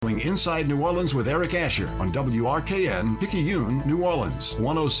following Inside New Orleans with Eric Asher on WRKN, Picayune, New Orleans,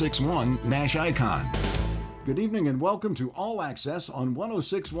 1061 Nash Icon. Good evening and welcome to All Access on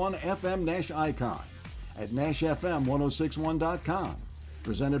 1061 FM Nash Icon at NashFM1061.com.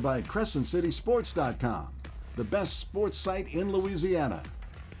 Presented by CrescentCitySports.com, the best sports site in Louisiana.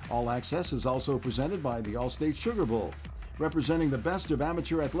 All Access is also presented by the Allstate Sugar Bowl, representing the best of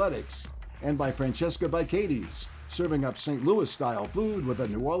amateur athletics, and by Francesca by Katie's, serving up St. Louis-style food with a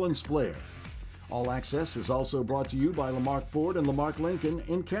New Orleans flair. All Access is also brought to you by Lamarck Ford and Lamarck Lincoln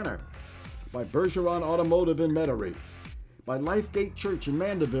in Kenner, by Bergeron Automotive in Metairie, by Lifegate Church in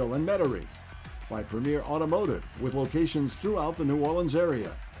Mandeville and Metairie, by Premier Automotive with locations throughout the New Orleans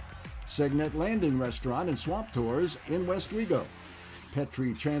area, Segnet Landing Restaurant and Swamp Tours in West Rigo,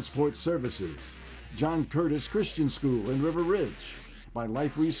 Petrie Transport Services, John Curtis Christian School in River Ridge, by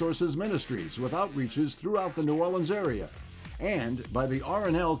Life Resources Ministries with outreaches throughout the New Orleans area, and by the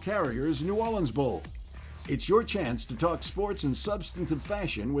R&L Carriers New Orleans Bowl. It's your chance to talk sports in substantive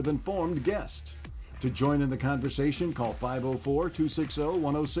fashion with informed guests. To join in the conversation, call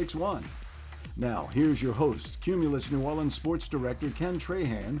 504-260-1061. Now, here's your host, Cumulus New Orleans Sports Director Ken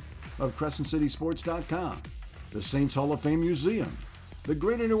Trahan of CrescentCitySports.com, the Saints Hall of Fame Museum, the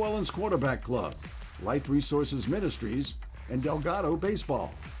Greater New Orleans Quarterback Club, Life Resources Ministries, and Delgado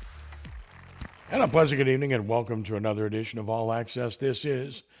Baseball. And a pleasant good evening and welcome to another edition of All Access. This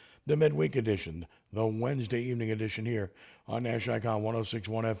is the midweek edition, the Wednesday evening edition here on Nash Icon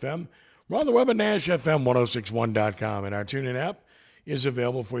 1061 FM. We're on the web at NashFM1061.com, and our TuneIn app is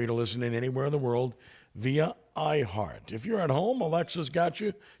available for you to listen in anywhere in the world via iHeart. If you're at home, Alexa's got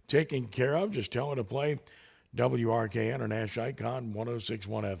you taken care of. Just tell her to play WRKN or Nash Icon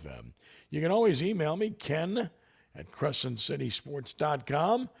 1061 FM. You can always email me, Ken at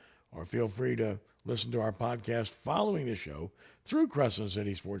CrescentCitySports.com, or feel free to listen to our podcast following the show through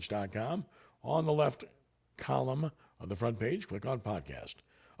CrescentCitySports.com. On the left column of the front page, click on podcast.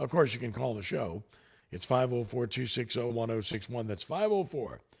 Of course, you can call the show. It's 504-260-1061. That's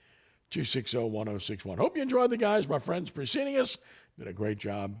 504-260-1061. Hope you enjoyed the guys, my friends preceding us. Did a great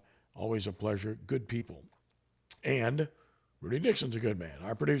job. Always a pleasure. Good people. And Rudy Dixon's a good man,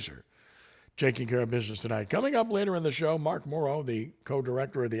 our producer, taking care of business tonight. Coming up later in the show, Mark Moreau, the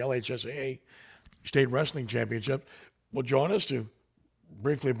co-director of the LHSAA State Wrestling Championship, will join us to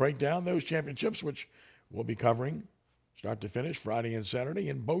briefly break down those championships, which we'll be covering start to finish Friday and Saturday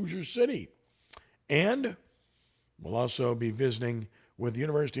in Bossier City. And we'll also be visiting with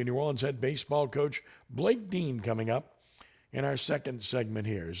University of New Orleans head baseball coach Blake Dean coming up in our second segment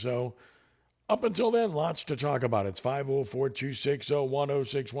here. So up until then, lots to talk about. It's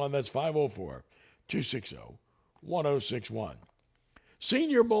 504-260-1061. That's 504-260-1061.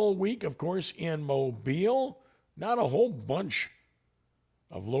 Senior Bowl week, of course, in Mobile. Not a whole bunch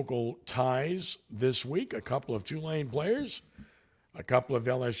of local ties this week. A couple of Tulane players, a couple of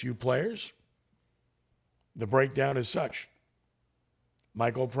LSU players. The breakdown is such.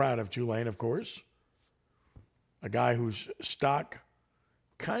 Michael Pratt of Tulane, of course, a guy whose stock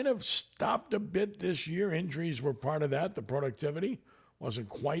kind of stopped a bit this year. Injuries were part of that. The productivity wasn't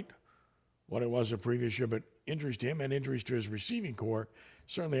quite what it was the previous year, but injuries to him and injuries to his receiving core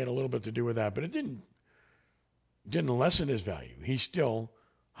certainly had a little bit to do with that. But it didn't lessen his value. He's still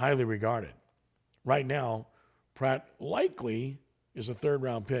highly regarded. Right now, Pratt likely is a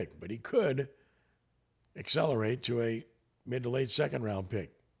third-round pick, but he could accelerate to a mid to late second-round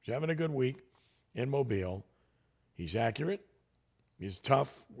pick. He's having a good week in Mobile. He's accurate. He's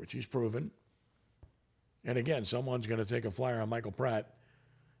tough, which he's proven. And again, someone's going to take a flyer on Michael Pratt,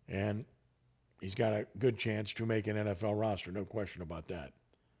 and he's got a good chance to make an NFL roster. No question about that.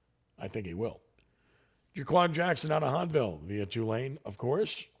 I think he will. Jaquan Jackson out of Hahnville via Tulane, of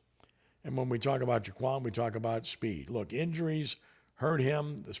course. And when we talk about Jaquan, we talk about speed. Look, injuries hurt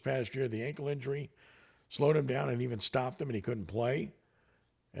him this past year. The ankle injury slowed him down and even stopped him, and he couldn't play.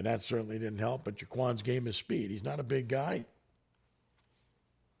 And that certainly didn't help. But Jaquan's game is speed. He's not a big guy.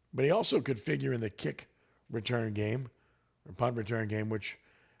 But he also could figure in the kick return game, or punt return game, which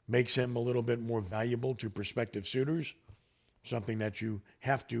makes him a little bit more valuable to prospective suitors, something that you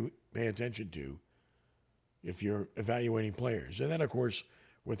have to pay attention to if you're evaluating players. And then, of course,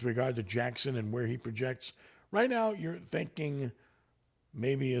 with regard to Jackson and where he projects, right now you're thinking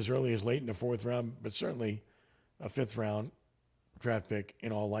maybe as early as late in the fourth round, but certainly a fifth-round draft pick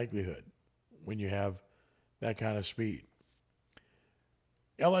in all likelihood when you have that kind of speed.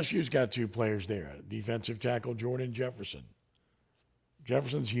 LSU's got two players there. Defensive tackle Jordan Jefferson.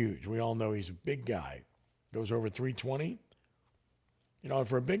 Jefferson's huge. We all know he's a big guy. Goes over 320. You know,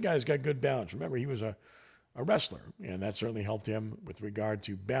 for a big guy, he's got good balance. Remember, he was a a wrestler, and that certainly helped him with regard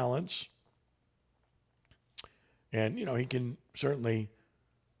to balance. And, he can certainly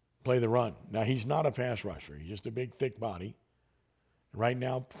play the run. Now, he's not a pass rusher. He's just a big, thick body. Right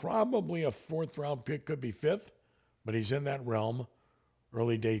now, probably a fourth-round pick, could be fifth, but he's in that realm,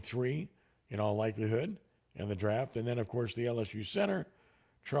 early day 3, in all likelihood, in the draft. And then, of course, the LSU center,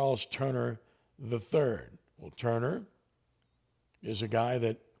 Charles Turner III. Well, Turner is a guy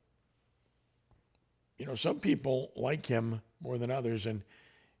that, some people like him more than others, and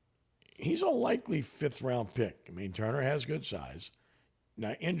he's a likely fifth-round pick. I mean, Turner has good size.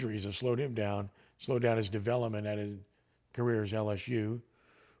 Now, injuries have slowed him down, slowed down his development at his career as LSU.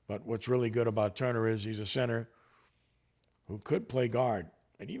 But what's really good about Turner is he's a center who could play guard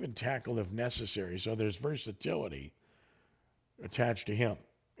and even tackle if necessary. So there's versatility attached to him.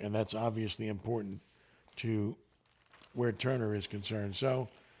 And that's obviously important to where Turner is concerned. So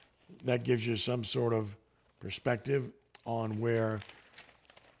that gives you some sort of perspective on where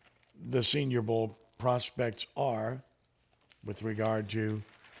the Senior Bowl prospects are with regard to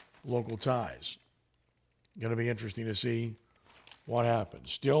local ties. Going to be interesting to see what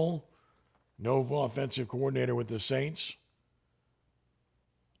happens. Still, no offensive coordinator with the Saints.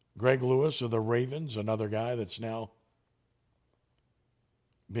 Greg Lewis of the Ravens, another guy that's now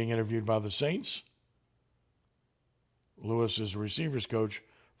being interviewed by the Saints. Lewis is a receivers coach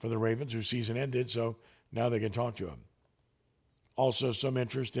for the Ravens, whose season ended, so now they can talk to him. Also, some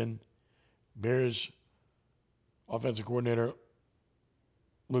interest in Bears offensive coordinator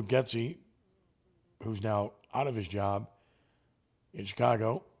Luke Getsy, who's now out of his job in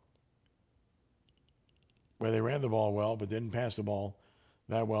Chicago, where they ran the ball well but didn't pass the ball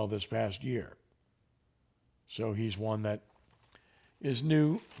that well this past year. So he's one that is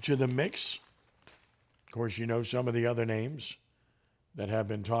new to the mix. Of course, some of the other names that have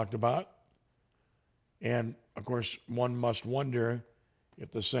been talked about. And, of course, one must wonder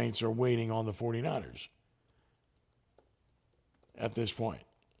if the Saints are waiting on the 49ers at this point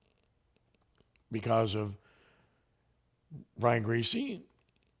because of Brian Griese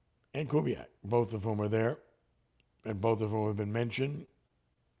and Kubiak, both of whom are there, and both of whom have been mentioned.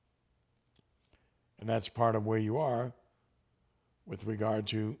 And that's part of where you are with regard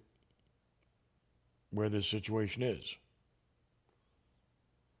to where this situation is.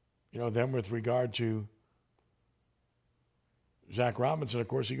 Then with regard to Zach Robinson, of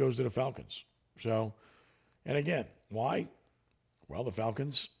course, he goes to the Falcons. So, and again, why? Well, the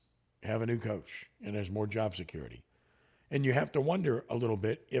Falcons have a new coach, and there's more job security. And you have to wonder a little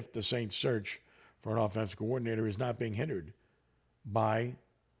bit if the Saints' search for an offensive coordinator is not being hindered by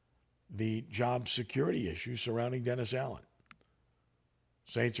the job security issues surrounding Dennis Allen.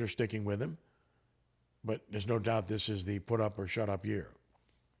 Saints are sticking with him, but there's no doubt this is the put up or shut up year.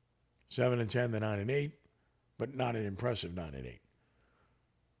 7-10, the 9-8, but not an impressive 9-8.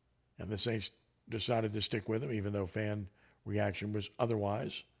 And the Saints decided to stick with him, even though fan reaction was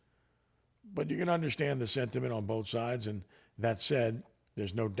otherwise. But you can understand the sentiment on both sides, and that said,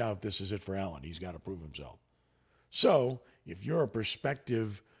 there's no doubt this is it for Allen. He's got to prove himself. So, if you're a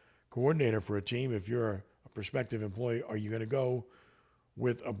prospective coordinator for a team, if you're a prospective employee, are you going to go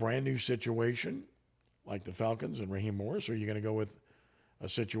with a brand new situation like the Falcons and Raheem Morris, or are you going to go with a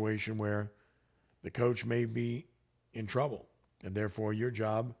situation where the coach may be in trouble, and therefore your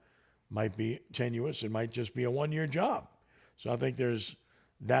job might be tenuous. It might just be a one-year job. So I think there's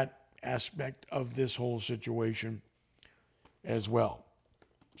that aspect of this whole situation as well.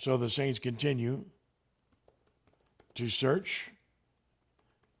 So the Saints continue to search.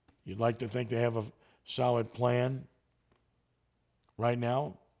 You'd like to think they have a solid plan right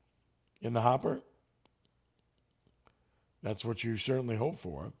now in the hopper. That's what you certainly hope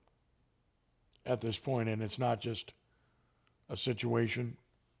for at this point, and it's not just a situation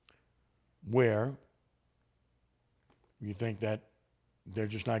where you think that they're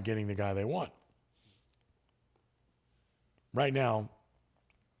just not getting the guy they want. Right now,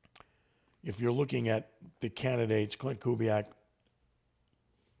 if you're looking at the candidates, Clint Kubiak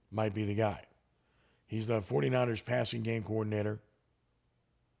might be the guy. He's the 49ers passing game coordinator.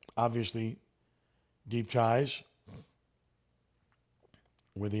 Obviously, deep ties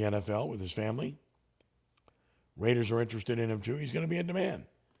with the NFL, with his family. Raiders are interested in him too. He's going to be in demand.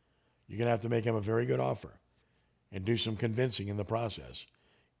 You're going to have to make him a very good offer and do some convincing in the process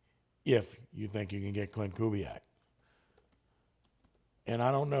if you think you can get Clint Kubiak. And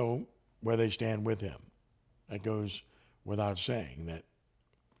I don't know where they stand with him. That goes without saying, that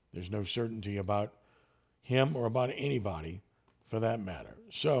there's no certainty about him or about anybody for that matter.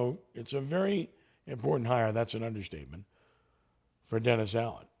 So it's a very important hire. That's an understatement for Dennis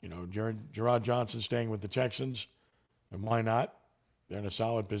Allen. Gerard Johnson staying with the Texans, and why not? They're in a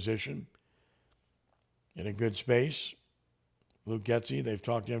solid position, in a good space. Luke Getsy, they've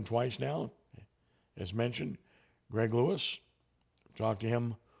talked to him twice now, as mentioned. Greg Lewis, talked to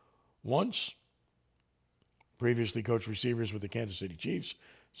him once. Previously coached receivers with the Kansas City Chiefs,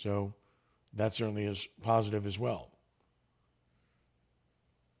 so that certainly is positive as well.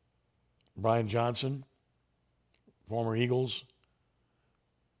 Brian Johnson, former Eagles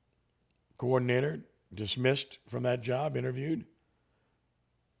coordinator, dismissed from that job, interviewed.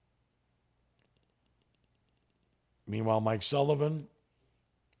 Meanwhile, Mike Sullivan,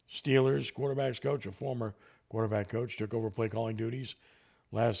 Steelers quarterbacks coach, a former quarterback coach, took over play calling duties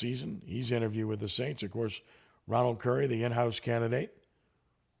last season. He's interviewed with the Saints. Of course, Ronald Curry, the in-house candidate,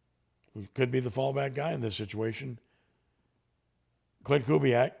 who could be the fallback guy in this situation. Clint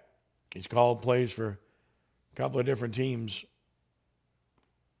Kubiak, he's called plays for a couple of different teams,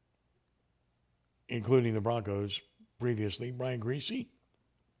 including the Broncos previously. Brian Griese,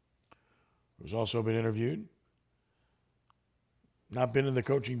 who's also been interviewed. Not been in the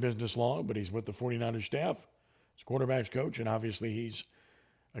coaching business long, but he's with the 49ers staff. He's quarterback's coach, and obviously he's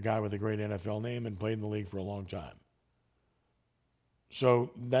a guy with a great NFL name and played in the league for a long time.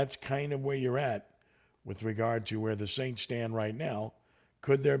 So that's kind of where you're at with regard to where the Saints stand right now.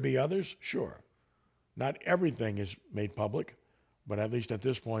 Could there be others? Sure. Not everything is made public, but at least at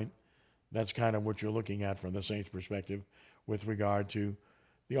this point, that's kind of what you're looking at from the Saints' perspective with regard to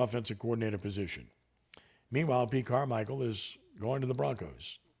the offensive coordinator position. Meanwhile, Pete Carmichael is going to the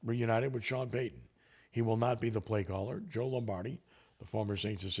Broncos, reunited with Sean Payton. He will not be the play caller. Joe Lombardi, the former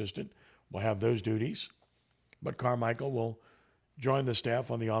Saints assistant, will have those duties, but Carmichael will join the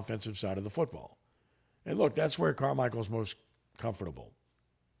staff on the offensive side of the football. And look, that's where Carmichael's most comfortable,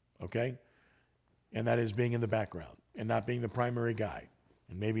 okay? And that is being in the background and not being the primary guy.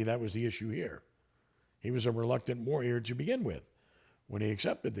 And maybe that was the issue here. He was a reluctant warrior to begin with when he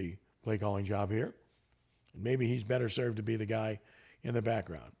accepted the play calling job here. And maybe he's better served to be the guy in the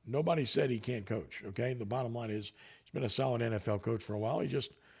background. Nobody said he can't coach, okay? The bottom line is he's been a solid NFL coach for a while. He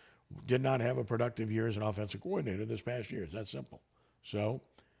just did not have a productive year as an offensive coordinator this past year. It's that simple. So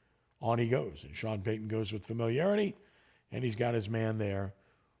on he goes. And Sean Payton goes with familiarity, and he's got his man there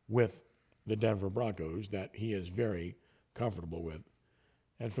with the Denver Broncos that he is very comfortable with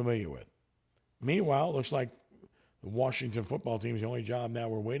and familiar with. Meanwhile, it looks like the Washington football team is the only job now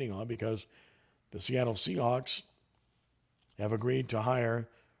we're waiting on because the Seattle Seahawks have agreed to hire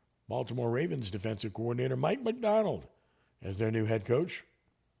Baltimore Ravens defensive coordinator Mike Macdonald as their new head coach.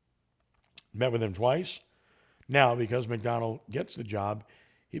 Met with him twice. Now, because Macdonald gets the job,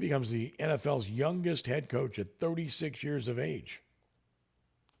 he becomes the NFL's youngest head coach at 36 years of age.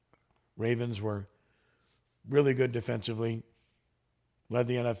 Ravens were really good defensively, led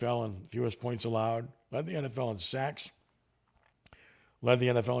the NFL in fewest points allowed, led the NFL in sacks, led the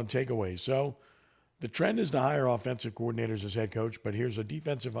NFL in takeaways. So the trend is to hire offensive coordinators as head coach, but here's a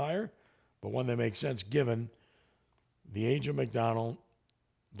defensive hire, but one that makes sense given the age of Macdonald,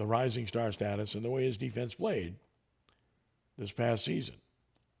 the rising star status, and the way his defense played this past season.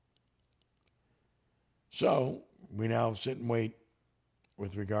 So we now sit and wait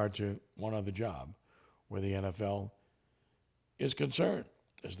with regard to one other job where the NFL is concerned,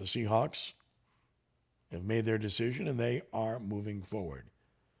 as the Seahawks have made their decision and they are moving forward.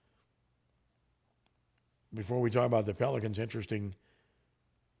 Before we talk about the Pelicans, interesting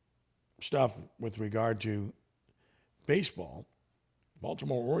stuff with regard to baseball.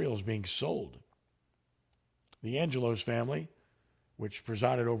 Baltimore Orioles being sold. The Angelos family, which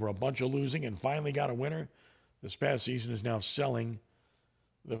presided over a bunch of losing and finally got a winner this past season, is now selling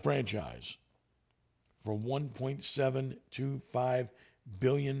the franchise for $1.725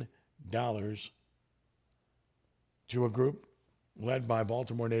 billion to a group led by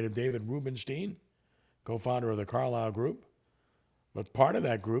Baltimore native David Rubenstein, co-founder of the Carlyle Group. But part of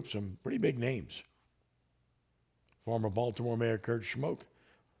that group, some pretty big names. Former Baltimore Mayor Kurt Schmoke,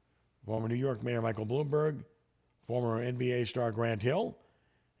 former New York Mayor Michael Bloomberg, former NBA star Grant Hill,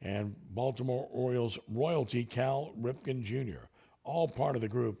 and Baltimore Orioles royalty Cal Ripken Jr., all part of the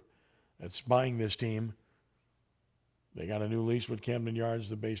group that's buying this team. They got a new lease with Camden Yards,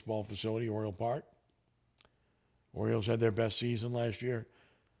 the baseball facility, Oriole Park. Orioles had their best season last year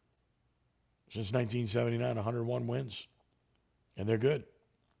since 1979, 101 wins, and they're good.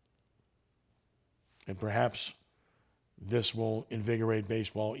 And perhaps this will invigorate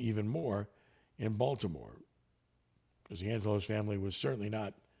baseball even more in Baltimore, because the Angelos family was certainly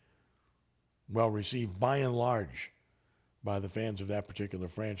not well received by and large by the fans of that particular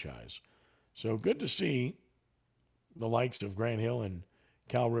franchise. So good to see the likes of Grant Hill and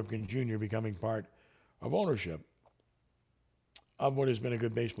Cal Ripken Jr. becoming part of ownership of what has been a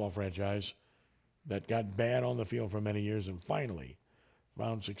good baseball franchise that got bad on the field for many years and finally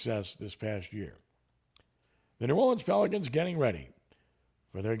found success this past year. The New Orleans Pelicans getting ready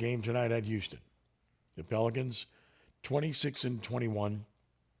for their game tonight at Houston. The Pelicans, 26-21,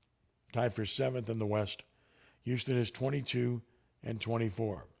 tied for 7th in the West. Houston is 22-24.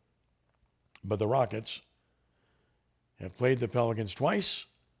 But the Rockets have played the Pelicans twice,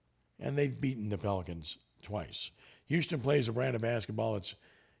 and they've beaten the Pelicans twice. Houston plays a brand of basketball that's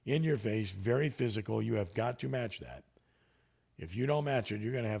in your face, very physical. You have got to match that. If you don't match it,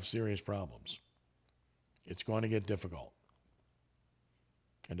 you're going to have serious problems. It's going to get difficult.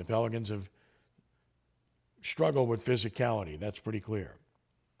 And the Pelicans have struggled with physicality. That's pretty clear.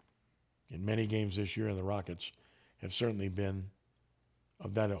 In many games this year, and the Rockets have certainly been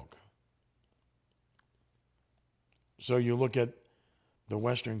of that ilk. So you look at the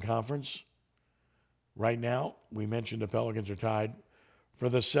Western Conference. Right now, we mentioned the Pelicans are tied for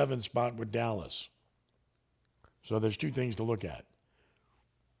the 7th spot with Dallas. So there's two things to look at.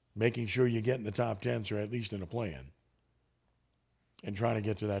 Making sure you get in the top 10, or at least in a play-in, and trying to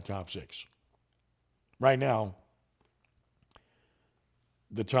get to that top 6. Right now,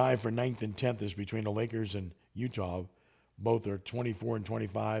 the tie for 9th and 10th is between the Lakers and Utah. Both are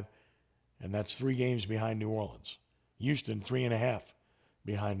 24-25, and that's 3 games behind New Orleans. Houston, 3.5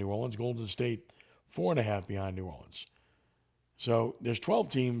 behind New Orleans. Golden State, 4.5 behind New Orleans. So there's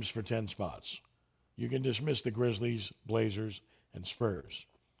 12 teams for 10 spots. You can dismiss the Grizzlies, Blazers, and Spurs.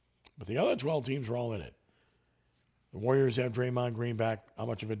 But the other 12 teams are all in it. The Warriors have Draymond Green back. How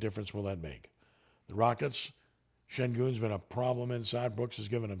much of a difference will that make? The Rockets, Şengün's been a problem inside. Brooks has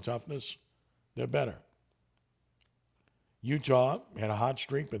given them toughness. They're better. Utah had a hot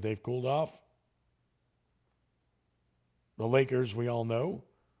streak, but they've cooled off. The Lakers, we all know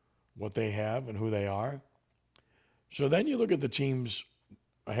what they have and who they are. So then you look at the teams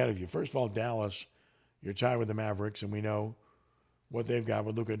ahead of you. First of all, Dallas, you're tied with the Mavericks, and we know what they've got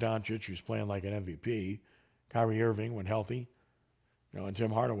with Luka Doncic, who's playing like an MVP, Kyrie Irving when healthy, and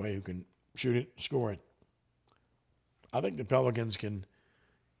Tim Hardaway, who can shoot it, score it. I think the Pelicans can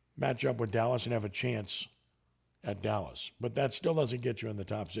match up with Dallas and have a chance at Dallas. But that still doesn't get you in the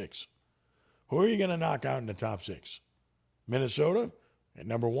top 6. Who are you going to knock out in the top 6? Minnesota at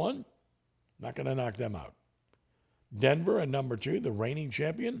number 1? Not going to knock them out. Denver at number 2, the reigning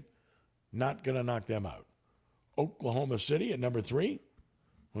champion? Not going to knock them out. Oklahoma City at number 3,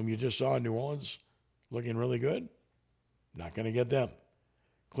 whom you just saw in New Orleans looking really good? Not going to get them.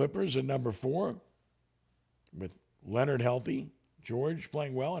 Clippers at number 4, with Leonard healthy, George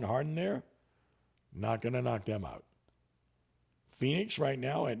playing well, and Harden there? Not going to knock them out. Phoenix right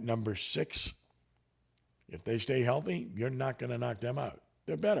now at number 6. If they stay healthy, you're not going to knock them out.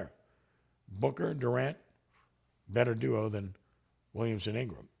 They're better. Booker and Durant, better duo than Williams and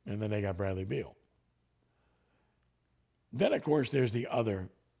Ingram. And then they got Bradley Beal. Then, of course, there's the other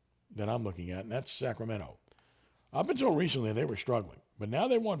that I'm looking at, and that's Sacramento. Up until recently, they were struggling. But now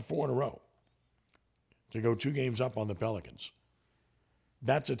they won 4 in a row to go 2 games up on the Pelicans.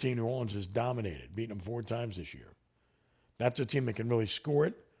 That's a team New Orleans has dominated, beating them 4 times this year. That's a team that can really score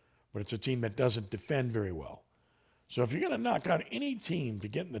it, but it's a team that doesn't defend very well. So if you're going to knock out any team to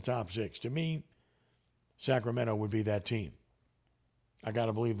get in the top 6, to me, Sacramento would be that team. I got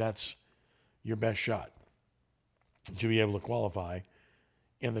to believe that's your best shot to be able to qualify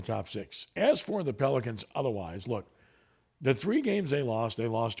in the top 6. As for the Pelicans, otherwise, look, the 3 games they lost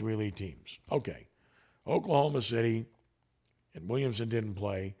to elite teams. Okay, Oklahoma City and Williamson didn't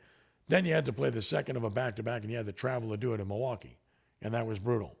play. Then you had to play the second of a back-to-back, and you had to travel to do it in Milwaukee, and that was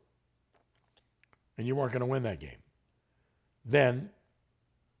brutal. And you weren't going to win that game. Then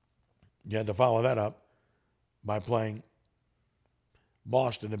you had to follow that up by playing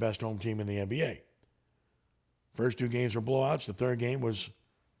Boston, the best home team in the NBA. First 2 games were blowouts. The third game was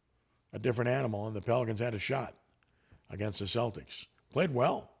a different animal, and the Pelicans had a shot against the Celtics. Played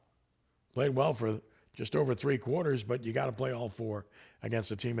well. Played well for just over 3 quarters, but you got to play all 4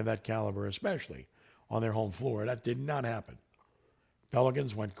 against a team of that caliber, especially on their home floor. That did not happen.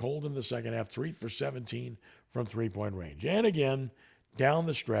 Pelicans went cold in the second half, 3 for 17 from three-point range. And again, down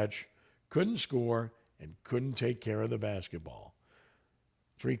the stretch, couldn't score and couldn't take care of the basketball.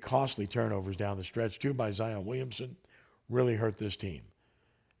 3 costly turnovers down the stretch, 2 by Zion Williamson, really hurt this team.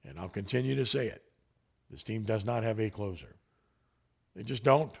 And I'll continue to say it. This team does not have a closer. They just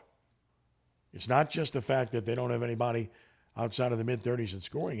don't. It's not just the fact that they don't have anybody outside of the mid-30s in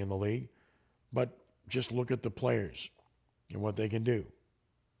scoring in the league, but just look at the players and what they can do.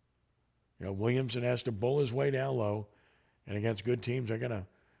 Williamson has to bull his way down low, And against good teams, they're gonna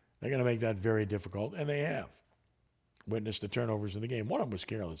make that very difficult, and they have. Witnessed the turnovers in the game. One of them was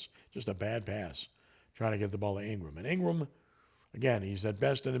careless, just a bad pass, trying to get the ball to Ingram. And Ingram, again, he's at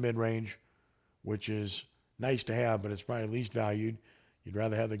best in the mid-range, which is nice to have, but it's probably least valued. You'd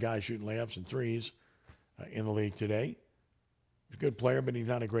rather have the guy shooting layups and threes in the league today. He's a good player, but he's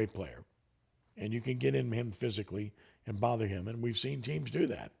not a great player. And you can get in him physically and bother him, and we've seen teams do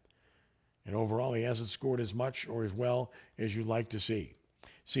that. And overall, he hasn't scored as much or as well as you'd like to see.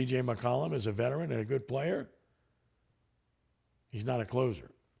 C.J. McCollum is a veteran and a good player. He's not a closer.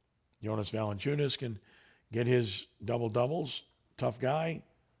 Jonas Valanciunas can get his double-doubles. Tough guy.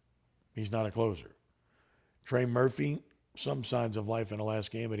 He's not a closer. Trey Murphy, some signs of life in the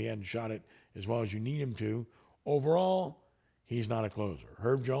last game, but he hadn't shot it as well as you need him to. Overall, he's not a closer.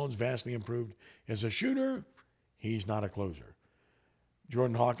 Herb Jones, vastly improved as a shooter. He's not a closer.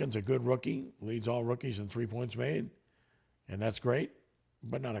 Jordan Hawkins, a good rookie, leads all rookies in 3 points made, and that's great,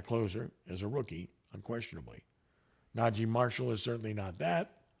 but not a closer as a rookie, unquestionably. Najee Marshall is certainly not that.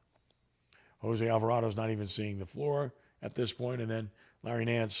 Jose Alvarado's not even seeing the floor at this point, and then Larry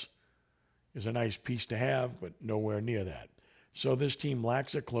Nance is a nice piece to have, but nowhere near that. So this team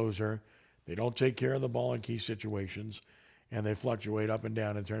lacks a closer. They don't take care of the ball in key situations, and they fluctuate up and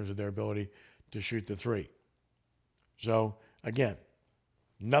down in terms of their ability to shoot the three. So, again,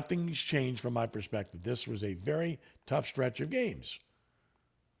 nothing's changed from my perspective. This was a very tough stretch of games.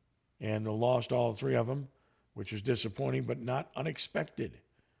 And they lost all three of them, which is disappointing but not unexpected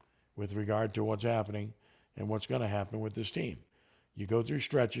with regard to what's happening and what's going to happen with this team. You go through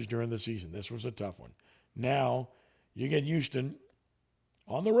stretches during the season. This was a tough one. Now, you get Houston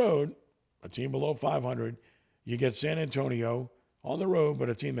on the road, a team below 500. You get San Antonio on the road, but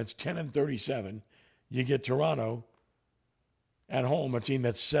a team that's 10-37. You get Toronto at home, a team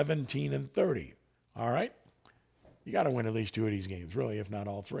that's 17-30. All right? You got to win at least two of these games, really, if not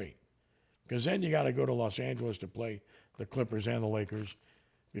all three. Because then you got to go to Los Angeles to play the Clippers and the Lakers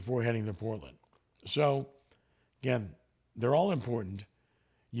before heading to Portland. So, again, they're all important.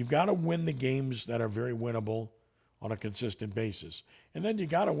 You've got to win the games that are very winnable on a consistent basis. And then you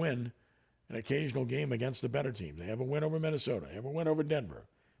got to win an occasional game against the better teams. They have a win over Minnesota. They have a win over Denver.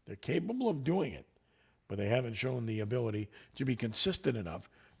 They're capable of doing it, but they haven't shown the ability to be consistent enough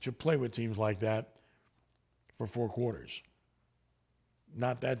to play with teams like that for 4 quarters.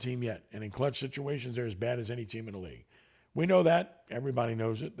 Not that team yet. And in clutch situations, they're as bad as any team in the league. We know that. Everybody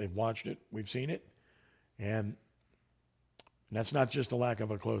knows it. They've watched it. We've seen it. And that's not just a lack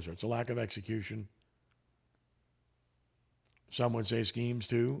of a closer. It's a lack of execution. Some would say schemes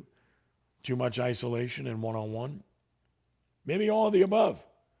too. Too much isolation and one-on-one. Maybe all of the above.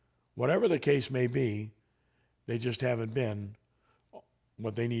 Whatever the case may be, they just haven't been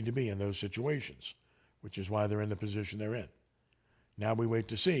what they need to be in those situations, which is why they're in the position they're in. Now we wait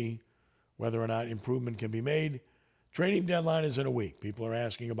to see whether or not improvement can be made. Trading deadline is in a week. People are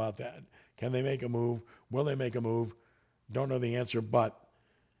asking about that. Can they make a move? Will they make a move? Don't know the answer, but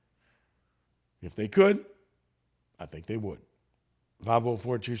if they could, I think they would.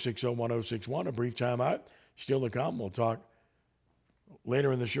 504-260-1061, a brief timeout. Still to come. We'll talk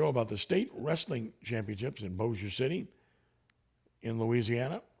later in the show about the state wrestling championships in Bossier City in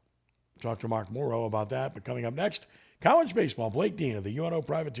Louisiana. Talk to Mark Moreau about that. But coming up next, college baseball. Blake Dean of the UNO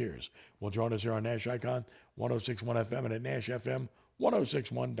Privateers will join us here on Nash Icon 106.1 FM and at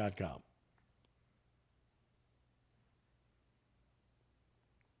NashFM1061.com.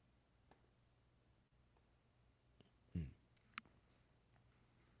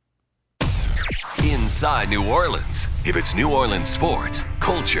 Inside New Orleans. If it's New Orleans sports,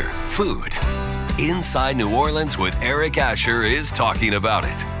 culture, food. Inside New Orleans with Eric Asher is talking about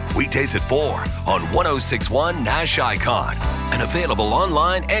it. Weekdays at 4 on 106.1 Nash Icon and available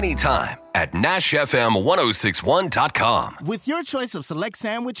online anytime at NashFM1061.com. With your choice of select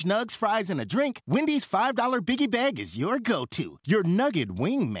sandwich, nugs, fries, and a drink, Wendy's $5 Biggie Bag is your go-to. Your nugget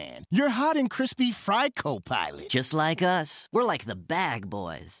wingman. Your hot and crispy fry co-pilot. Just like us. We're like the bag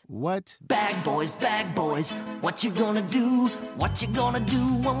boys. What? Bag boys, what you gonna do? What you gonna do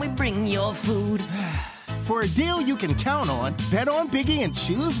when we bring your food? For a deal you can count on, bet on Biggie and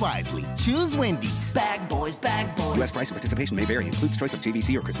choose wisely. Choose Wendy's. Bag boys. U.S. price and participation may vary. Includes choice of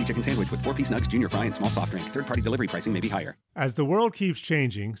JVC or crispy chicken sandwich with 4-piece nugs, junior fry, and small soft drink. Third-party delivery pricing may be higher. As the world keeps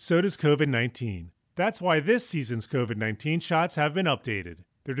changing, so does COVID-19. That's why this season's COVID-19 shots have been updated.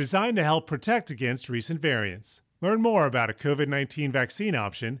 They're designed to help protect against recent variants. Learn more about a COVID-19 vaccine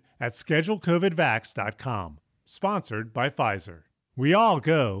option at schedulecovidvax.com. Sponsored by Pfizer. We all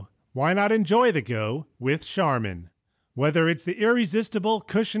go. Why not enjoy the go with Charmin? Whether it's the irresistible,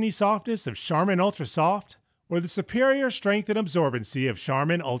 cushiony softness of Charmin Ultra Soft or the superior strength and absorbency of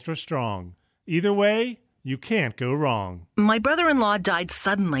Charmin Ultra Strong. Either way, you can't go wrong. My brother-in-law died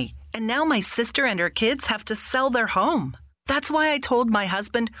suddenly, and now my sister and her kids have to sell their home. That's why I told my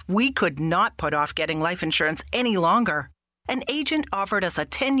husband we could not put off getting life insurance any longer. An agent offered us a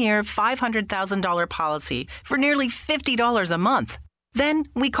 10-year, $500,000 policy for nearly $50 a month. Then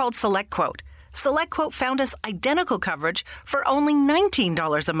we called SelectQuote. SelectQuote found us identical coverage for only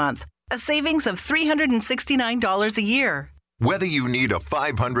 $19 a month, a savings of $369 a year. Whether you need a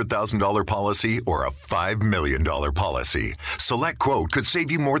 $500,000 policy or a $5 million policy, SelectQuote could save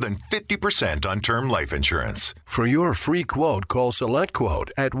you more than 50% on term life insurance. For your free quote, call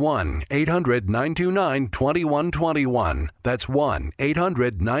SelectQuote at 1-800-929-2121. That's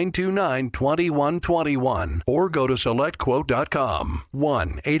 1-800-929-2121. Or go to SelectQuote.com.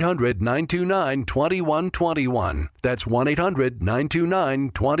 1-800-929-2121. That's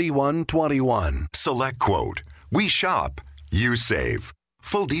 1-800-929-2121. SelectQuote. We shop. You save.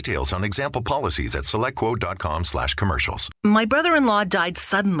 Full details on example policies at selectquote.com/commercials. My brother-in-law died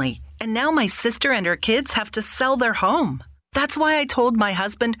suddenly, and now my sister and her kids have to sell their home. That's why I told my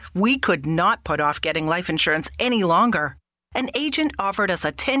husband we could not put off getting life insurance any longer. An agent offered us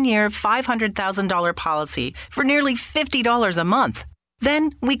a 10-year, $500,000 policy for nearly $50 a month.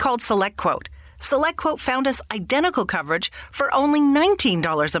 Then we called SelectQuote. SelectQuote found us identical coverage for only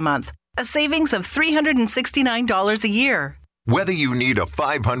 $19 a month, a savings of $369 a year. Whether you need a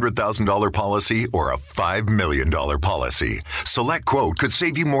 $500,000 policy or a $5 million policy, SelectQuote could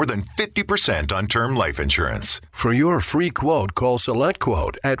save you more than 50% on term life insurance. For your free quote, call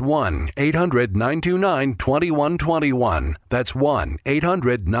SelectQuote at 1-800-929-2121. That's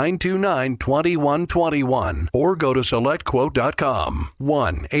 1-800-929-2121. Or go to SelectQuote.com.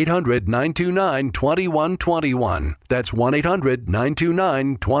 1-800-929-2121. That's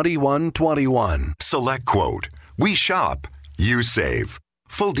 1-800-929-2121. SelectQuote. We shop. You save.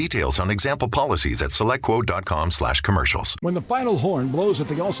 Full details on example policies at selectquote.com/commercials. When the final horn blows at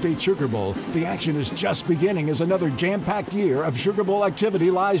the Allstate Sugar Bowl, the action is just beginning as another jam-packed year of Sugar Bowl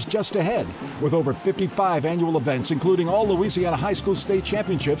activity lies just ahead. With over 55 annual events, including all Louisiana high school state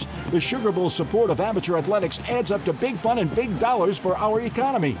championships, the Sugar Bowl support of amateur athletics adds up to big fun and big dollars for our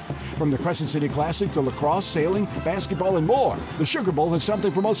economy. From the Crescent City Classic to lacrosse, sailing, basketball, and more, the Sugar Bowl has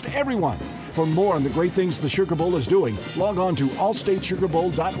something for most everyone. For more on the great things the Sugar Bowl is doing, log on to allstatesugarbowl.org.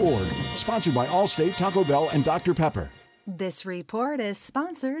 Sponsored by Allstate, Taco Bell, and Dr. Pepper. This report is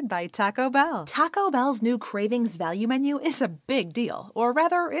sponsored by Taco Bell. Taco Bell's new Cravings Value Menu is a big deal, or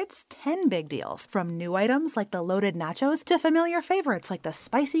rather, it's 10 big deals. From new items like the loaded nachos to familiar favorites like the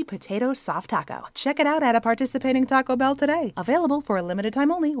spicy potato soft taco. Check it out at a participating Taco Bell today. Available for a limited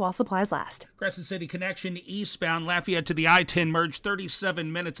time only while supplies last. Crescent City Connection eastbound Lafayette to the I-10 merge,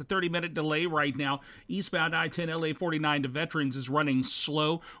 37 minutes, a 30-minute delay right now. Eastbound I-10 LA 49 to Veterans is running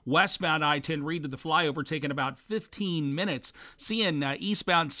slow. Westbound I-10 Reed to the flyover taking about 15 minutes. Seeing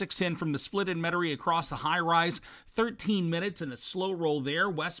eastbound 610 from the split in Metairie across the high-rise, 13 minutes and a slow roll there.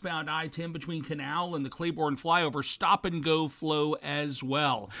 Westbound I-10 between Canal and the Claiborne flyover, stop-and-go flow as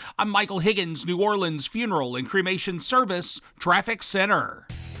well. I'm Michael Higgins, New Orleans Funeral and Cremation Service Traffic Center.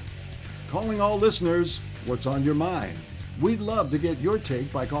 Calling all listeners, what's on your mind? We'd love to get your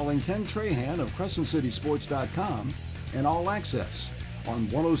take by calling Ken Trahan of CrescentCitySports.com and All Access on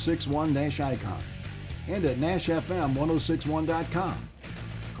 1061 Nash Icon and at NashFM1061.com.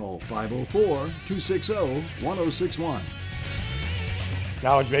 Call 504-260-1061.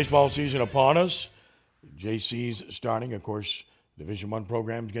 College baseball season upon us. JC's starting, of course. Division I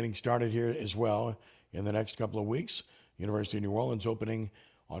programs getting started here as well in the next couple of weeks. University of New Orleans opening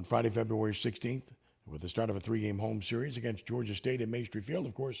on Friday, February 16th with the start of a 3-game home series against Georgia State at Maestri Field.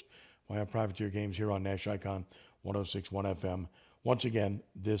 Of course, we'll have privateer games here on Nash Icon 1061 FM once again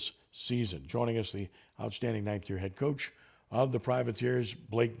this season. Joining us, the outstanding ninth-year head coach of the Privateers,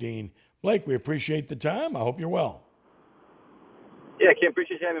 Blake Dean. Blake, we appreciate the time. I hope you're well. Yeah, Ken,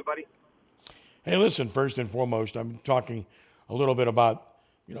 appreciate you having me, buddy. Hey, listen, first and foremost, I'm talking a little bit about,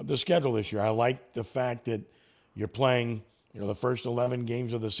 the schedule this year. I like the fact that you're playing, the first 11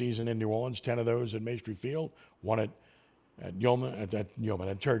 games of the season in New Orleans, 10 of those at Maestri Field, one at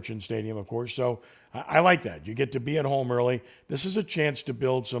Turchin Stadium, of course. So I like that. You get to be at home early. This is a chance to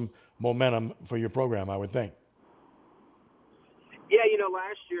build some momentum for your program, I would think. Yeah,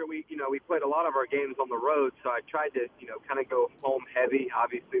 last year we played a lot of our games on the road, so I tried to, kind of go home heavy.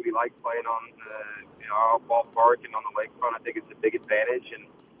 Obviously, we like playing on our ballpark and on the lakefront. I think it's a big advantage, and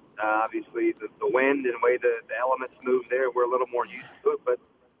obviously the wind and the way the elements move there, we're a little more used to it. But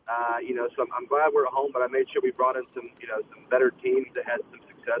so I'm glad we're at home. But I made sure we brought in some better teams that had some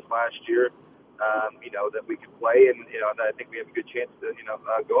success last year. that we can play and, that I think we have a good chance to,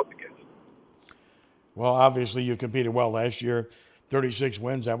 go up against. Well, obviously you competed well last year. 36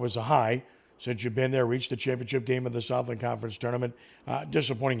 wins, that was a high since you've been there, reached the championship game of the Southland Conference Tournament.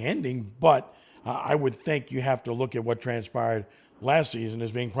 Disappointing ending, but I would think you have to look at what transpired last season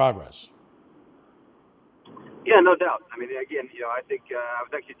as being progress. Yeah, no doubt. I mean, again, I think I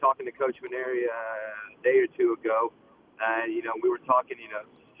was actually talking to Coach Maneri a day or two ago. We were talking,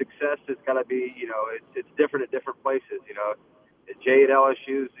 success has got to be, it's different at different places. Jay at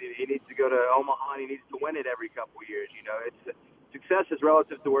LSU, he needs to go to Omaha, and he needs to win it every couple of years. Success is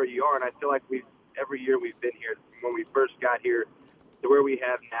relative to where you are, and I feel like every year we've been here, when we first got here to where we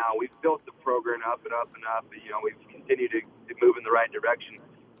have now, we've built the program up and up and up. We've continued to move in the right direction.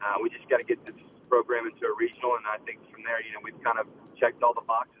 We just got to get this program into a regional, and I think from there, we've kind of checked all the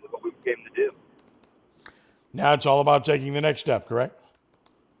boxes of what we came to do. Now it's all about taking the next step, correct?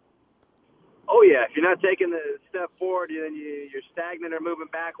 Oh, yeah. If you're not taking the step forward, then you're stagnant or moving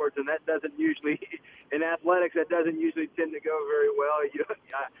backwards, and that doesn't usually, in athletics, that doesn't usually tend to go very well.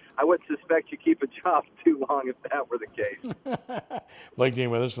 I wouldn't suspect you keep a job too long if that were the case. Blake Dean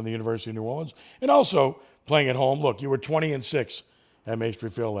with us from the University of New Orleans. And also playing at home. Look, you were 20-6 at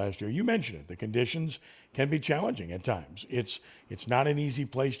Maestri Field last year. You mentioned it. The conditions can be challenging at times. It's not an easy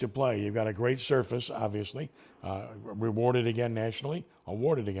place to play. You've got a great surface, obviously, awarded again nationally,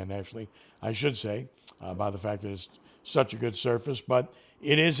 I should say, by the fact that it's such a good surface. But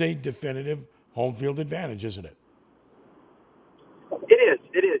it is a definitive home field advantage, isn't it? It is.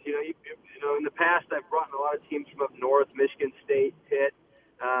 In the past, I've brought in a lot of teams from up north, Michigan State, Pitt,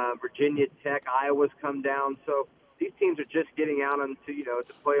 Virginia Tech, Iowa's come down. So these teams are just getting out onto, to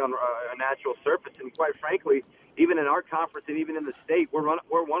play on a natural surface. And quite frankly, even in our conference and even in the state, we're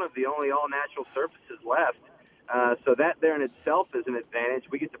one of the only all-natural surfaces left. So that there in itself is an advantage.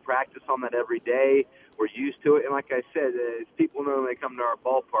 We get to practice on that every day. We're used to it. And like I said, as people know when they come to our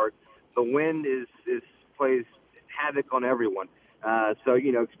ballpark, the wind plays havoc on everyone. So,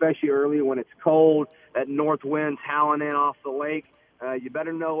 especially early when it's cold, that north wind's howling in off the lake. You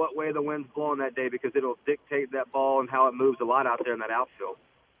better know what way the wind's blowing that day because it'll dictate that ball and how it moves a lot out there in that outfield.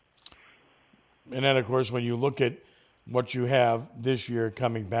 And then, of course, when you look at what you have this year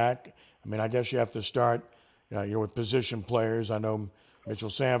coming back, I mean, I guess you have to start, with position players. I know Mitchell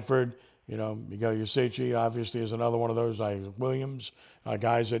Sanford, Miguel Yusechi obviously is another one of those. Isaac Williams,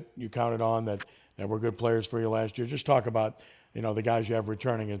 guys that you counted on that were good players for you last year. Just talk about, the guys you have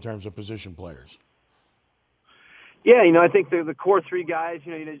returning in terms of position players. Yeah, I think the core three guys,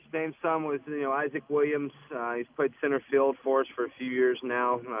 you just named some was, Isaac Williams. He's played center field for us for a few years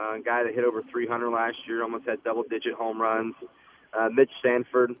now. A guy that hit over 300 last year, almost had double-digit home runs. Mitch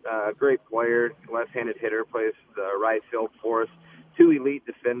Sanford, great player, left-handed hitter, plays right field for us. Two elite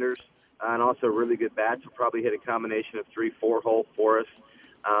defenders, and also really good bats. Will probably hit a combination of 3-4 hole for us.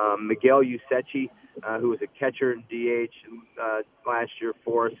 Miguel Yusechi, who was a catcher and DH last year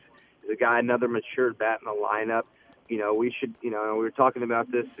for us, is a guy, another matured bat in the lineup. We should, we were talking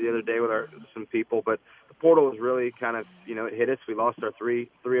about this the other day with some people, but the portal was really kind of, it hit us. We lost our three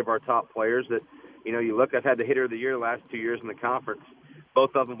of our top players that, you look, I've had the hitter of the year the last 2 years in the conference.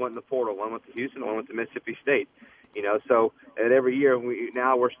 Both of them went in the portal. One went to Houston, one went to Mississippi State. So at every year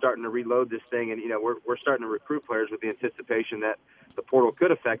we're starting to reload this thing, and we're starting to recruit players with the anticipation that the portal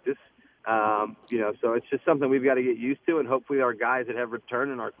could affect us. So it's just something we've got to get used to, and hopefully our guys that have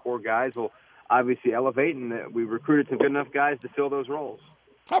returned and our core guys will obviously elevate, and we recruited some good enough guys to fill those roles.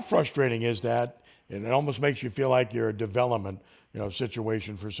 How frustrating is that? And it almost makes you feel like you're a development,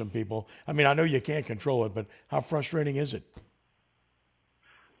 situation for some people. I mean, I know you can't control it, but how frustrating is it?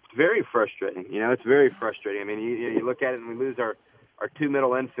 Very frustrating. It's very frustrating. I mean, you look at it and we lose our two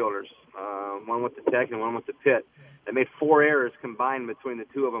middle infielders, one with the Tech and one with the Pitt. They made 4 errors combined between the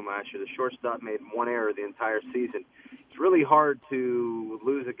two of them last year. The shortstop made 1 error the entire season. It's really hard to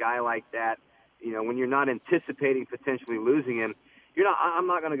lose a guy like that, when you're not anticipating potentially losing him. I'm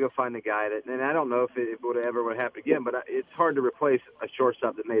not going to go find a guy that, and I don't know if it would ever happen again, but it's hard to replace a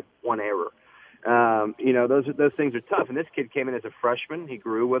shortstop that made 1 error. Those things are tough. And this kid came in as a freshman. He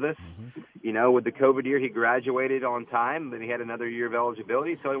grew with us. Mm-hmm. With the COVID year, he graduated on time, then he had another year of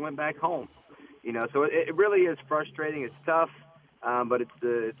eligibility, so he went back home. So it really is frustrating. It's tough, but it's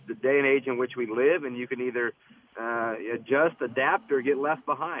the day and age in which we live, and you can either adjust, adapt, or get left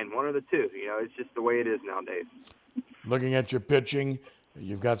behind. One or the two. It's just the way it is nowadays. Looking at your pitching,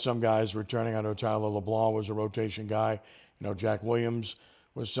 you've got some guys returning. I know Tyler LeBlanc was a rotation guy. Jack Williams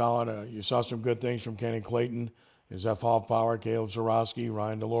was solid. You saw some good things from Kenny Clayton, Zeph Hoffbauer, Caleb Zarowski,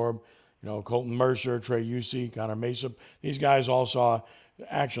 Ryan DeLorbe, Colton Mercer, Trey Usey, Connor Mesa. These guys all saw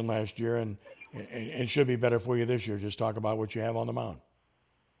action last year, and and should be better for you this year. Just talk about what you have on the mound.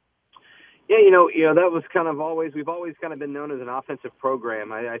 Yeah, that was kind of we've always kind of been known as an offensive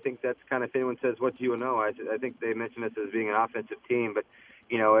program. I think that's kind of, if anyone says, what do you know? I think they mention us as being an offensive team. But,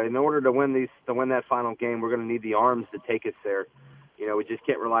 in order to win that final game, we're going to need the arms to take us there. We just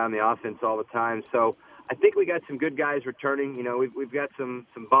can't rely on the offense all the time. So I think we got some good guys returning. We've got some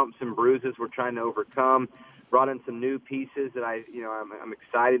bumps and bruises we're trying to overcome. Brought in some new pieces that I'm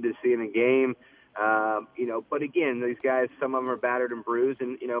excited to see in the game. But again, these guys, some of them are battered and bruised.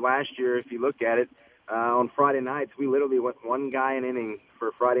 And, last year, if you look at it, on Friday nights, we literally went one guy an inning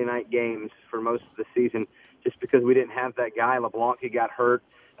for Friday night games for most of the season just because we didn't have that guy. LeBlanc, he got hurt,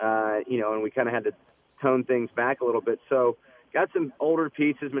 and we kind of had to tone things back a little bit. So got some older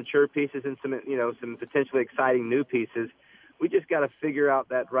pieces, mature pieces, and some potentially exciting new pieces. We just got to figure out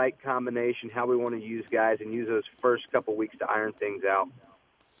that right combination, how we want to use guys, and use those first couple weeks to iron things out.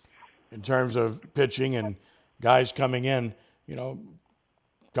 In terms of pitching and guys coming in, a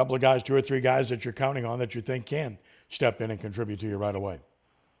couple of guys, 2 or 3 guys that you're counting on that you think can step in and contribute to you right away?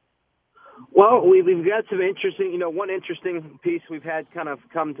 Well, we've got some interesting, one interesting piece we've had kind of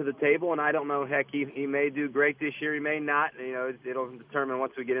come to the table, and I don't know, heck, he may do great this year, he may not. It'll determine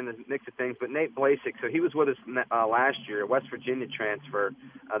once we get in the mix of things. But Nate Blasek, so he was with us last year, a West Virginia transfer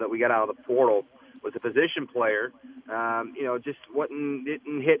that we got out of the portal, was a position player. Just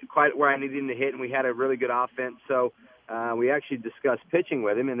didn't hit quite where I needed him to hit, and we had a really good offense. So we actually discussed pitching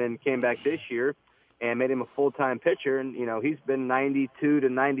with him, and then came back this year and made him a full-time pitcher. And, he's been 92 to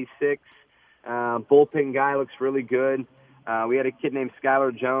 96. Bullpen guy, looks really good. We had a kid named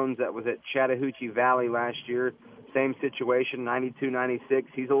Skylar Jones that was at Chattahoochee Valley last year. Same situation, 92, 96.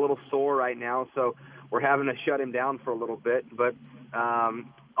 He's a little sore right now, so we're having to shut him down for a little bit. But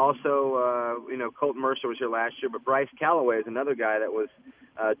also, Colton Mercer was here last year, but Bryce Callaway is another guy that was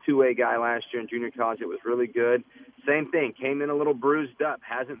a two-way guy last year in junior college. It was really good. Same thing, came in a little bruised up,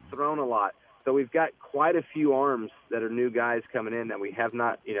 hasn't thrown a lot. So we've got quite a few arms that are new guys coming in that we have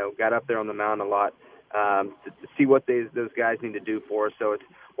not, got up there on the mound a lot to see what those guys need to do for us. So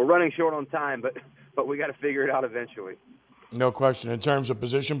we're running short on time, but we got to figure it out eventually. No question. In terms of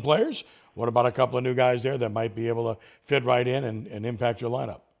position players, what about a couple of new guys there that might be able to fit right in and impact your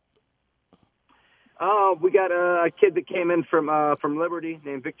lineup? We got a kid that came in from Liberty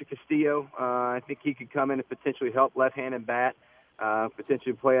named Victor Castillo. I think he could come in and potentially help left-handed bat,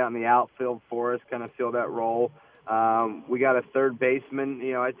 potentially play out in the outfield for us, kind of fill that role. We got a third baseman.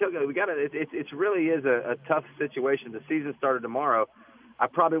 I tell you, it really is a tough situation. The season started tomorrow. I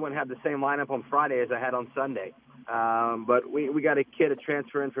probably wouldn't have the same lineup on Friday as I had on Sunday. But we got a kid, a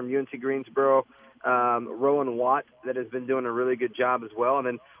transfer in from UNC Greensboro, Rowan Watt, that has been doing a really good job as well. And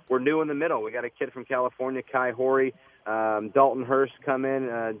then we're new in the middle. We got a kid from California, Kai Horry, Dalton Hurst come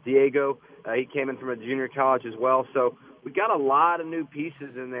in, Diego. He came in from a junior college as well. So we got a lot of new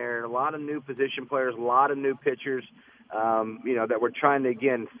pieces in there, a lot of new position players, a lot of new pitchers, that we're trying to,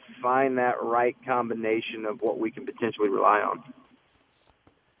 again, find that right combination of what we can potentially rely on.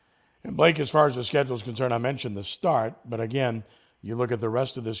 And Blake, as far as the schedule is concerned, I mentioned the start, but again, you look at the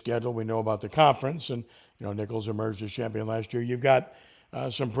rest of the schedule, we know about the conference, and Nichols emerged as champion last year. You've got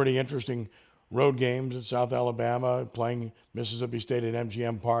some pretty interesting road games at South Alabama, playing Mississippi State at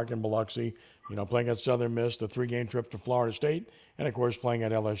MGM Park in Biloxi, playing at Southern Miss, the 3-game trip to Florida State, and of course playing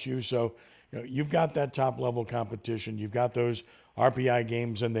at LSU. So you've got that top-level competition. You've got those RPI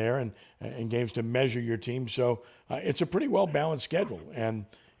games in there and games to measure your team. So it's a pretty well-balanced schedule, and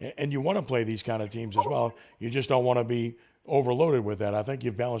you want to play these kind of teams as well. You just don't want to be overloaded with that. I think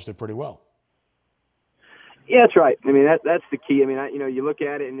you've balanced it pretty well. Yeah, that's right. I mean, that's the key. I mean, you look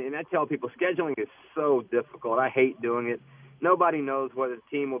at it, and I tell people scheduling is so difficult. I hate doing it. Nobody knows what a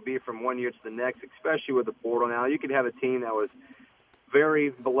team will be from one year to the next, especially with the portal now. You could have a team that was very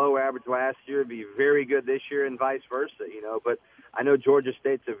below average last year, be very good this year, and vice versa, But I know Georgia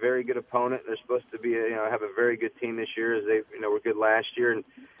State's a very good opponent. They're supposed to be, have a very good team this year, as they, were good last year. And,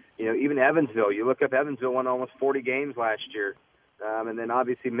 even Evansville, you look up, Evansville won almost 40 games last year. And then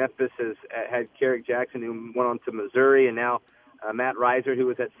obviously Memphis has had Carrick Jackson, who went on to Missouri, and now Matt Reiser, who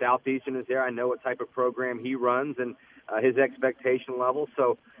was at Southeastern, is there. I know what type of program he runs and his expectation level.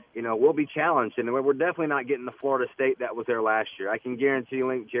 So, we'll be challenged. And we're definitely not getting the Florida State that was there last year. I can guarantee you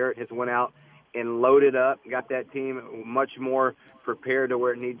Link Jarrett has went out and loaded up, got that team much more prepared to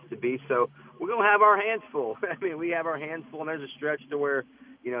where it needs to be. So we're going to have our hands full. I mean, we have our hands full, and there's a stretch to where,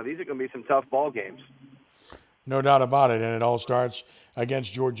 these are going to be some tough ball games. No doubt about it, and it all starts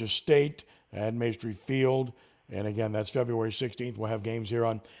against Georgia State at Maestri Field. And again, that's February 16th. We'll have games here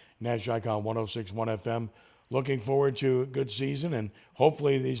on Nash Icon 106.1 FM looking forward to a good season, and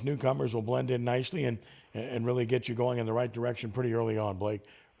hopefully these newcomers will blend in nicely and really get you going in the right direction pretty early on, Blake.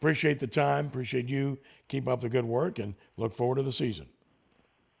 Appreciate the time. Appreciate you. Keep up the good work, and look forward to the season.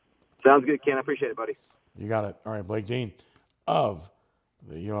 Sounds good, Ken. I appreciate it, buddy. You got it. All right, Blake Dean of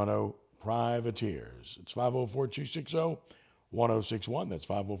the UNO Privateers. It's 504-260-1061. That's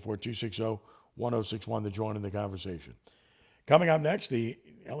 504-260-1061 to join in the conversation. Coming up next, the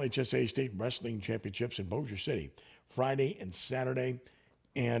LHSAA State Wrestling Championships in Bossier City, Friday and Saturday.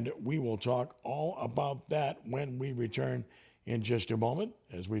 And we will talk all about that when we return in just a moment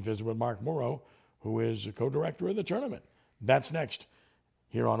as we visit with Mark Moreau, who is the co-director of the tournament. That's next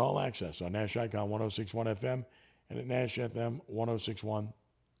here on All Access on Nash Icon 106.1 FM and at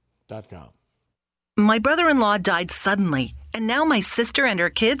NashFM1061.com. My brother-in-law died suddenly, and now my sister and her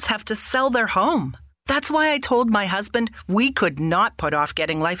kids have to sell their home. That's why I told my husband we could not put off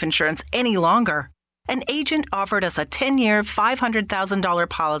getting life insurance any longer. An agent offered us a 10-year, $500,000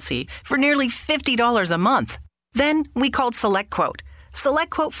 policy for nearly $50 a month. Then we called SelectQuote.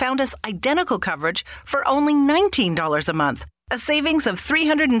 SelectQuote found us identical coverage for only $19 a month, a savings of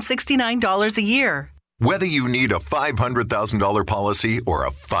 $369 a year. Whether you need a $500,000 policy or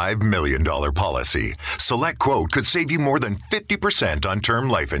a $5 million policy, SelectQuote could save you more than 50% on term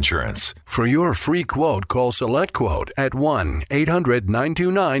life insurance. For your free quote, call SelectQuote at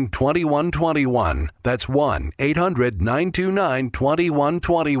 1-800-929-2121. That's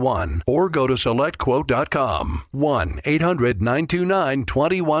 1-800-929-2121. Or go to SelectQuote.com.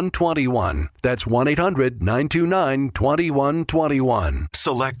 1-800-929-2121. That's 1-800-929-2121.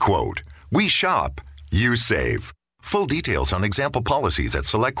 SelectQuote. We shop. You save. Full details on example policies at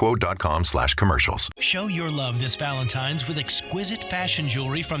selectquote.com/commercials. Show your love this Valentine's with exquisite fashion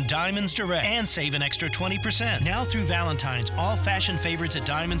jewelry from Diamonds Direct and save an extra 20%. Now through Valentine's, all fashion favorites at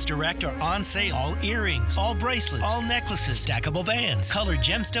Diamonds Direct are on sale. All earrings, all bracelets, all necklaces, stackable bands, colored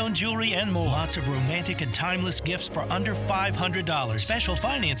gemstone jewelry, and more. Lots of romantic and timeless gifts for under $500. Special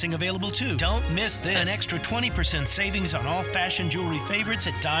financing available too. Don't miss this. An extra 20% savings on all fashion jewelry favorites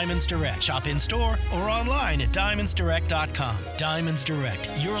at Diamonds Direct. Shop in store or online at diamondsdirect.com. Diamonds Direct.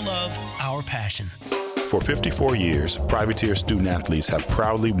 Your love, our passion. For 54 years, Privateer student athletes have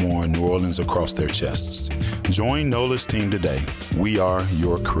proudly worn New Orleans across their chests. Join NOLA's team today. We are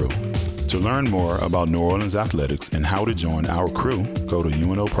your crew. To learn more about New Orleans athletics and how to join our crew, go to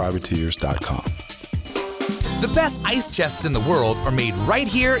UNOPrivateers.com. The best ice chests in the world are made right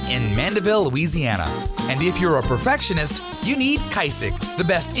here in Mandeville, Louisiana. And if you're a perfectionist, you need Kaisik, the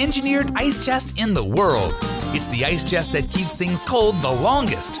best engineered ice chest in the world. It's the ice chest that keeps things cold the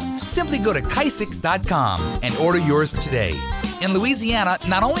longest. Simply go to kaisik.com and order yours today. In Louisiana,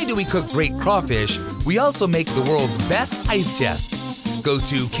 not only do we cook great crawfish, we also make the world's best ice chests. Go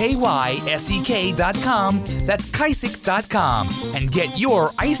to KYSEK.com, that's kaisik.com, and get your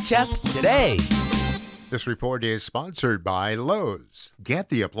ice chest today. This report is sponsored by Lowe's. Get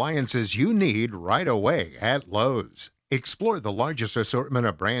the appliances you need right away at Lowe's. Explore the largest assortment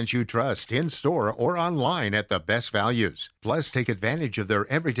of brands you trust in-store or online at the best values. Plus, take advantage of their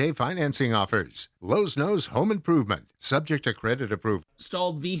everyday financing offers. Lowe's knows home improvement, subject to credit approval.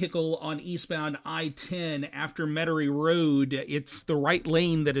 Stalled vehicle on eastbound I-10 after Metairie Road. It's the right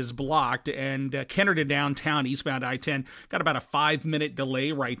lane that is blocked, and Kenner to downtown eastbound I-10 got about a 5-minute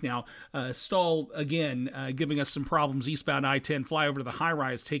delay right now. Stall, again, giving us some problems. Eastbound I-10 flyover to the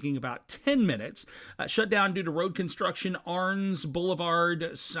high-rise taking about 10 minutes. Shut down due to road construction. Arns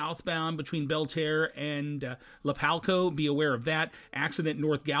Boulevard southbound between Belterre and La Palco. Be aware of that. Accident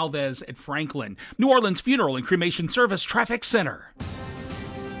North Galvez at Franklin. New Orleans Funeral and Cremation Service Traffic Center.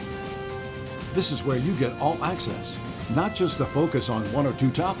 This is where you get all access, not just a focus on one or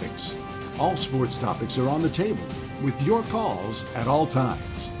two topics. All sports topics are on the table with your calls at all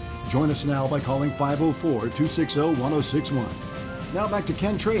times. Join us now by calling 504-260-1061. Now back to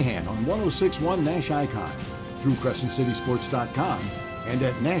Ken Trahan on 1061 Nash Icon, through CrescentCitySports.com and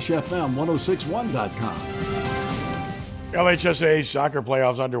at NashFM1061.com. LHSAA soccer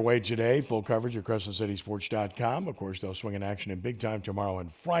playoffs underway today. Full coverage at CrescentCitySports.com. Of course, they'll swing in action in big time tomorrow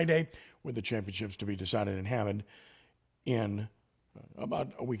and Friday, with the championships to be decided in Hammond in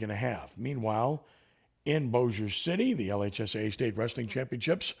about a week and a half. Meanwhile, in Bossier City, the LHSAA State Wrestling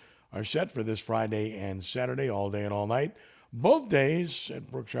Championships are set for this Friday and Saturday, all day and all night. Both days at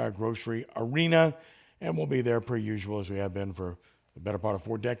Brookshire Grocery Arena. And we'll be there per usual, as we have been for the better part of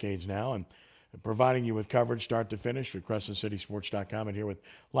 4 decades now, and providing you with coverage start to finish with CrescentCitySports.com, and here with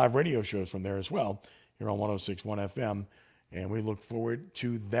live radio shows from there as well, here on 106.1 FM. And we look forward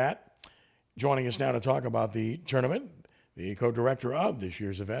to that. Joining us now to talk about the tournament, the co-director of this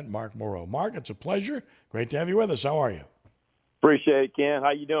year's event, Mark Moreau. Mark, it's a pleasure. Great to have you with us. How are you? Appreciate it, Ken.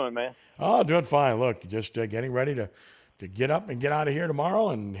 How you doing, man? Oh, doing fine. Look, just getting ready to get up and get out of here tomorrow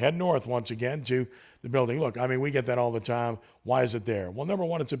and head north once again to the building. Look, I mean, we get that all the time. Why is it there? Well, number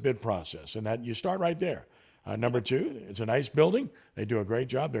one, it's a bid process, and that you start right there. Number two, it's a nice building. They do a great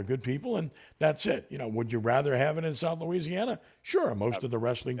job. They're good people, and that's it. You know, would you rather have it in South Louisiana? Sure. Most of the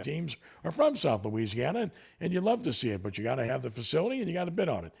wrestling teams are from South Louisiana, and you love to see it, but you got to have the facility and you got to bid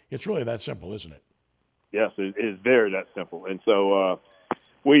on it. It's really that simple, isn't it? Yes, it is very that simple. And so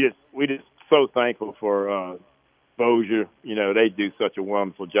we just so thankful for Bossier. You know, they do such a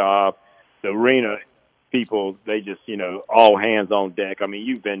wonderful job. The arena people, they just, you know, all hands on deck. I mean,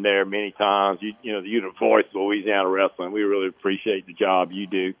 you've been there many times. You're the voice of Louisiana wrestling. We really appreciate the job you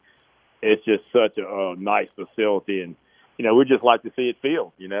do. It's just such a nice facility, and you know, we just like to see it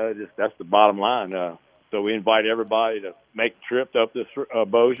filled. You know, that's the bottom line. So we invite everybody to make the trip up to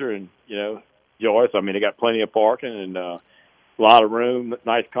Bossier and, you know, join us. I mean, they got plenty of parking and a lot of room,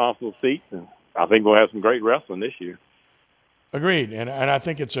 nice console seats, and I think we'll have some great wrestling this year. Agreed, and I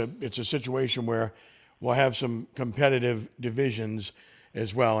think it's a situation where we'll have some competitive divisions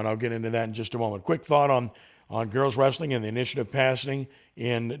as well, and I'll get into that in just a moment. Quick thought on girls wrestling and the initiative passing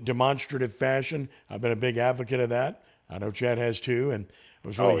in demonstrative fashion. I've been a big advocate of that. I know Chad has too, and I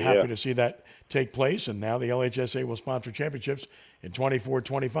was really happy to see that take place. And now the LHSAA will sponsor championships in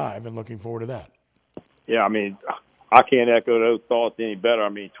 24-25, and looking forward to that. Yeah, I mean, I can't echo those thoughts any better. I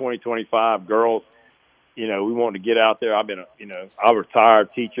mean, 2025 girls, you know, we want to get out there. I've been, I'm a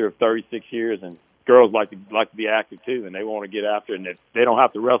retired teacher of 36 years, and girls like to be active too, and they want to get after it. And if they don't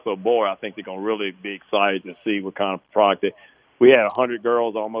have to wrestle a boy, I think they're going to really be excited to see what kind of product we had 100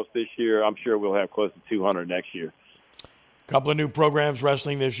 girls almost this year. I'm sure we'll have close to 200 next year. A couple of new programs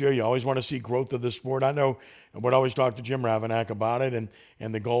wrestling this year. You always want to see growth of the sport. I know I would always talk to Jim Ravanack about it,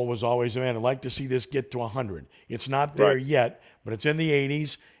 and the goal was always, man, I'd like to see this get to 100. It's not there yet, but it's in the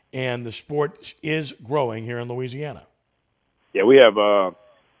 80s, and the sport is growing here in Louisiana. Yeah, we have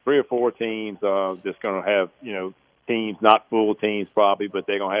 3 or 4 teams that's going to have, you know, teams, not full teams probably, but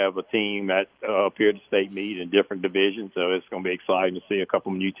they're going to have a team that appear at the state meet in different divisions. So it's going to be exciting to see a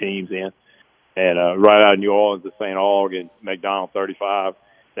couple of new teams in. And right out of New Orleans, the St. Aug and McDonald 35,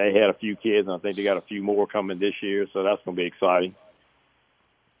 they had a few kids, and I think they got a few more coming this year. So that's going to be exciting.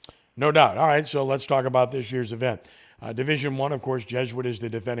 No doubt. All right, so let's talk about this year's event. Division I, of course, Jesuit is the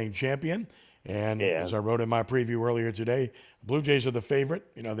defending champion. And as I wrote in my preview earlier today, Blue Jays are the favorite.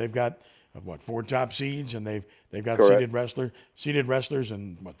 You know, they've got 4 top seeds, and they've got seeded wrestlers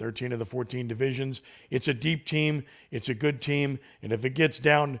in 13 of the 14 divisions. It's a deep team. It's a good team. And if it gets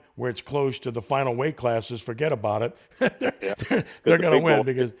down where it's close to the final weight classes, forget about it. they're going to win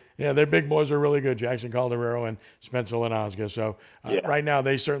because their big boys are really good. Jackson Calderero and Spencer Lanazga. So right now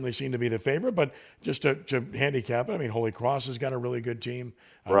they certainly seem to be the favorite. But just to handicap it, I mean, Holy Cross has got a really good team.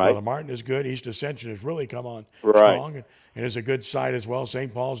 Brother Martin is good. East Ascension has really come on strong and is a good side as well.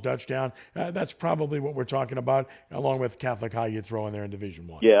 St. Paul's, Dutchtown. That's probably what we're talking about, along with Catholic High you throw in there in Division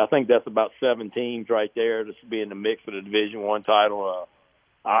I. Yeah, I think that's about 7 teams right there to be in the mix for the Division I title.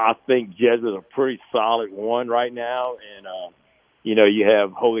 I think Jesuit is a pretty solid one right now. And, you know, you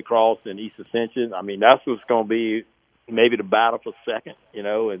have Holy Cross and East Ascension. I mean, that's what's going to be maybe the battle for second, you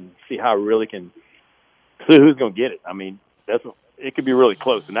know, and see how it really can – who's going to get it. I mean, it could be really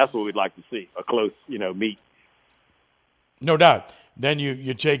close, and that's what we'd like to see, a close, you know, meet. No doubt. Then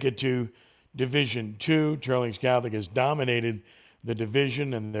you take it to Division II. Teurlings Catholic has dominated the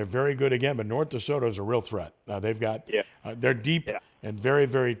division, and they're very good again. But North DeSoto is a real threat. They've got they're deep and very,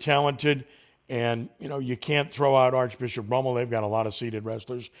 very talented. And, you know, you can't throw out Archbishop Rummel. They've got a lot of seeded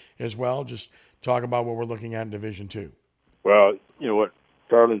wrestlers as well. Just talk about what we're looking at in Division II. Well, you know what?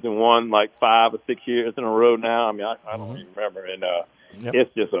 Teurlings have won like 5 or 6 years in a row now. I mean, I don't even remember. And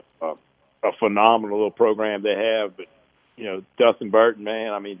it's just a phenomenal little program they have. But, you know, Dustin Burton,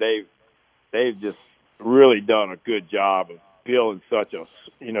 man, I mean, they've just really done a good job of building such a,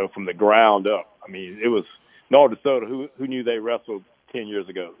 you know, from the ground up. I mean, it was North DeSoto, who knew they wrestled 10 years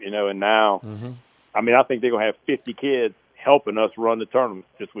ago, you know, and now, I mean, I think they're going to have 50 kids helping us run the tournament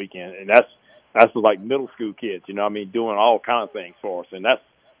this weekend. And that's like middle school kids, you know, I mean, doing all kinds of things for us. And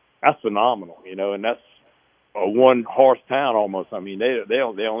that's phenomenal, you know, and that's a one-horse town almost. I mean, they're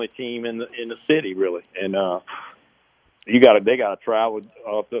the only team in the city, really. And they got to travel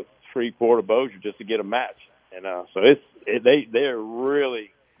up to Shreveport or Bossier just to get a match. And so they're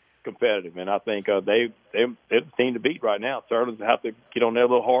really competitive, and I think they're the team to beat right now. Teurlings have to get on their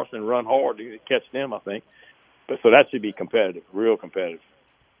little horse and run hard to catch them, I think. But so that should be competitive, real competitive.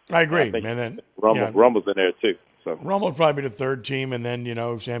 I agree, man. Rumble's in there too. So Rumble will probably be the third team, and then,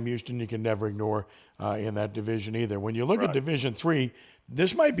 Sam Houston you can never ignore in that division either. When you look at Division III,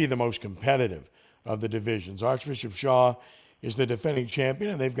 this might be the most competitive of the divisions. Archbishop Shaw is the defending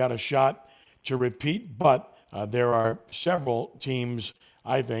champion, and they've got a shot to repeat, but there are several teams,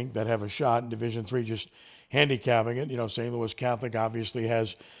 I think, that have a shot in Division III, just handicapping it. St. Louis Catholic obviously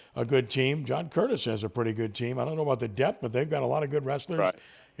has a good team. John Curtis has a pretty good team. I don't know about the depth, but they've got a lot of good wrestlers. Right.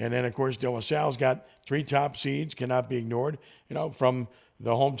 And then, of course, De La Salle's got 3 top seeds, cannot be ignored. From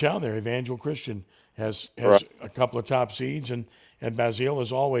the hometown there, Evangel Christian has a couple of top seeds, and Basile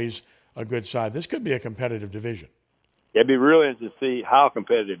is always a good side. This could be a competitive division. It'd be really interesting to see how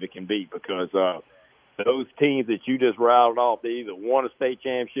competitive it can be, because those teams that you just rattled off, they either won a state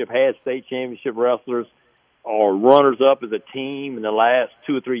championship, had state championship wrestlers, or runners-up as a team in the last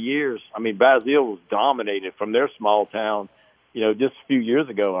 2 or 3 years. I mean, Basile was dominated from their small town, just a few years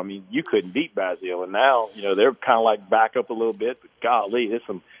ago. I mean, you couldn't beat Basile, and now, they're kind of like back up a little bit. But golly, there's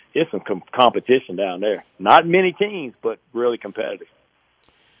some competition down there. Not many teams, but really competitive.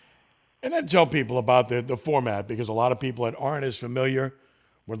 And then tell people about the format, because a lot of people that aren't as familiar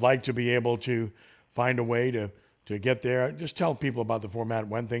would like to be able to find a way to get there. Just tell people about the format,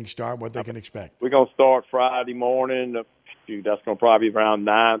 when things start, what they can expect. We're going to start Friday morning. That's going to probably be around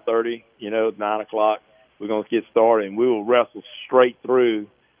 9:30, 9 o'clock. We're going to get started, and we will wrestle straight through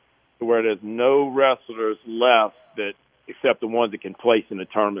to where there's no wrestlers left except the ones that can place in the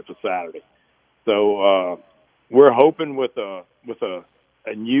tournament for Saturday. So we're hoping with a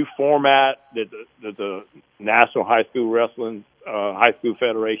new format that the National High School Wrestling High School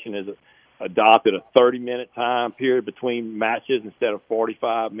Federation has adopted, a 30-minute time period between matches instead of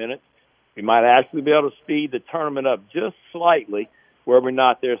 45 minutes. We might actually be able to speed the tournament up just slightly, where we're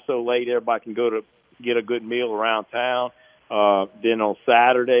not there so late everybody can go to get a good meal around town. Then on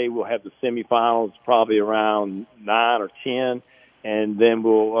Saturday, we'll have the semifinals probably around 9 or 10, and then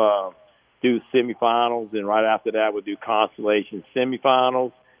we'll do semifinals, and right after that we'll do consolation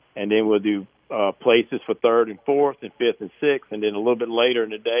semifinals, and then we'll do places for 3rd and 4th and 5th and 6th, and then a little bit later in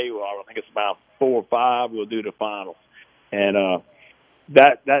the day, I think it's about 4 or 5, we'll do the finals. And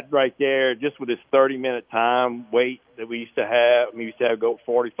that right there, just with this 30-minute time wait that we used to have go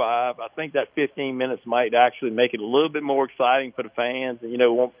 45. I think that 15 minutes might actually make it a little bit more exciting for the fans, and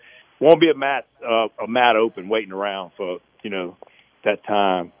won't be a mat open waiting around for that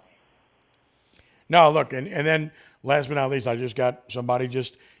time. No, look, and then last but not least, I just got somebody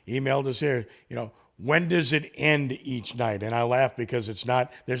just emailed us here. When does it end each night? And I laugh because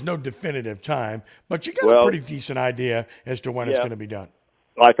there's no definitive time, but you got a pretty decent idea as to when it's going to be done.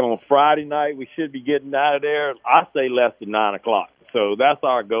 Like on Friday night, we should be getting out of there, I say less than 9 o'clock. So that's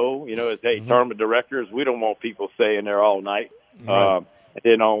our goal, as tournament directors. We don't want people staying there all night. Right. And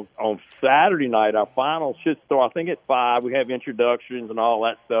then on Saturday night, our finals should start, I think, at 5. We have introductions and all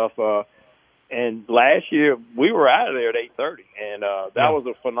that stuff. And last year, we were out of there at 8:30, and that was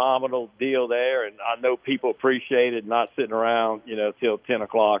a phenomenal deal there. And I know people appreciated not sitting around, till 10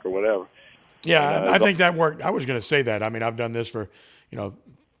 o'clock or whatever. Yeah, I think that worked. I was going to say that. I mean, I've done this for,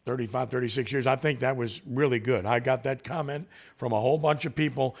 35, 36 years. I think that was really good. I got that comment from a whole bunch of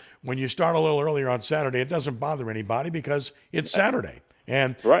people. When you start a little earlier on Saturday, it doesn't bother anybody because it's Saturday.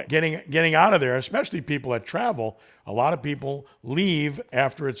 And getting out of there, especially people that travel, a lot of people leave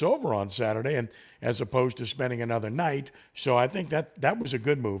after it's over on Saturday, and as opposed to spending another night. So I think that was a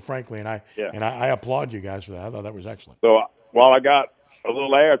good move, frankly, and I applaud you guys for that. I thought that was excellent. So while I got a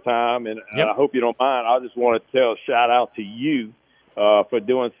little airtime, and I hope you don't mind, I just want to tell a shout out to you for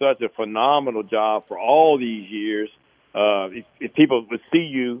doing such a phenomenal job for all these years. If people would see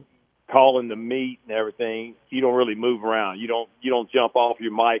you calling the meet and everything, you don't really move around. You don't jump off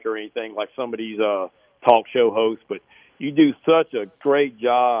your mic or anything like some of these talk show hosts, but you do such a great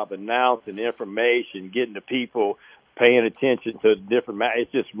job announcing information, getting the people paying attention to different matches.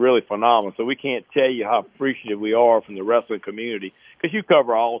 It's just really phenomenal. So we can't tell you how appreciative we are from the wrestling community, because you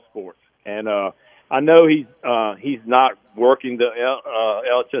cover all sports. And I know he's not working the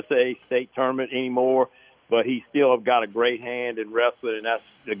LHSAA state tournament anymore, but he still have got a great hand in wrestling, and that's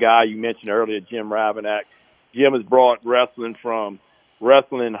the guy you mentioned earlier, Jim Ravenak. Jim has brought wrestling from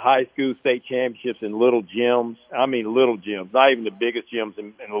wrestling in high school state championships in little gyms. I mean little gyms, not even the biggest gyms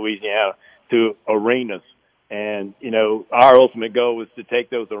in Louisiana, to arenas. And, our ultimate goal is to take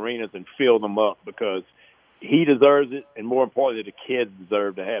those arenas and fill them up, because he deserves it, and more importantly, the kids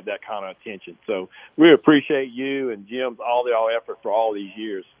deserve to have that kind of attention. So we appreciate you and Jim's all effort for all these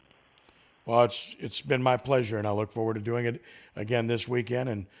years. Well, it's been my pleasure, and I look forward to doing it again this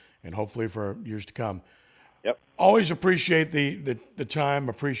weekend and hopefully for years to come. Yep. Always appreciate the time,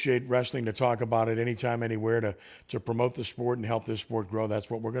 appreciate wrestling to talk about it anytime, anywhere to promote the sport and help this sport grow.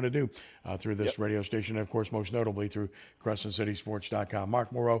 That's what we're going to do through this radio station and, of course, most notably through CrescentCitySports.com.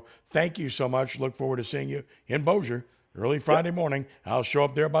 Mark Moreau, thank you so much. Look forward to seeing you in Bossier early Friday morning. I'll show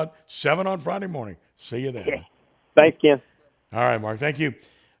up there about 7 on Friday morning. See you then. Yeah. Thanks, Ken. All right, Mark. Thank you.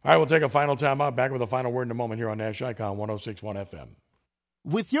 All right, we'll take a final time out. Back with a final word in a moment here on Nash Icon 106.1 FM.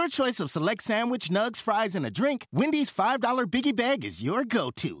 With your choice of select sandwich, nugs, fries, and a drink, Wendy's $5 Biggie Bag is your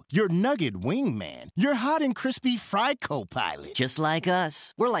go-to. Your nugget wing man. Your hot and crispy fry co-pilot. Just like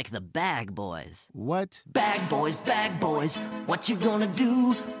us. We're like the bag boys. What? Bag boys, what you gonna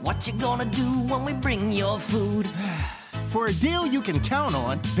do? What you gonna do when we bring your food? For a deal you can count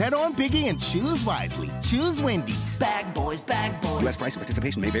on, bet on Biggie and choose wisely. Choose Wendy's. Bag boys. U.S. price and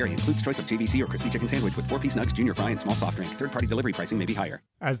participation may vary. Includes choice of JVC or crispy chicken sandwich with 4-piece nugs, junior fry, and small soft drink. Third-party delivery pricing may be higher.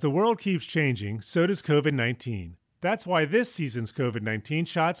 As the world keeps changing, so does COVID-19. That's why this season's COVID-19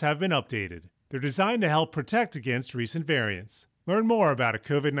 shots have been updated. They're designed to help protect against recent variants. Learn more about a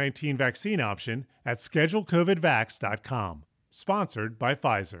COVID-19 vaccine option at schedulecovidvax.com. Sponsored by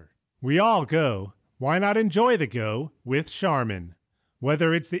Pfizer. We all go. Why not enjoy the go with Charmin?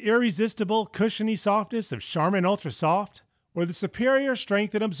 Whether it's the irresistible, cushiony softness of Charmin Ultra Soft or the superior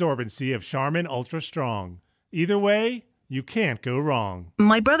strength and absorbency of Charmin Ultra Strong, either way, you can't go wrong.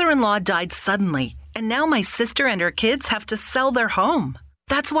 My brother-in-law died suddenly, and now my sister and her kids have to sell their home.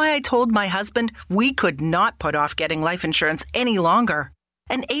 That's why I told my husband we could not put off getting life insurance any longer.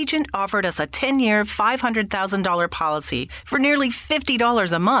 An agent offered us a 10-year, $500,000 policy for nearly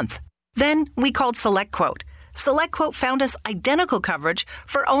 $50 a month. Then we called SelectQuote. SelectQuote found us identical coverage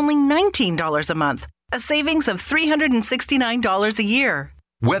for only $19 a month, a savings of $369 a year.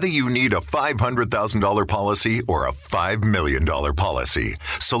 Whether you need a $500,000 policy or a $5 million policy,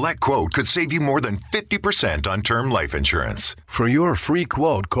 SelectQuote could save you more than 50% on term life insurance. For your free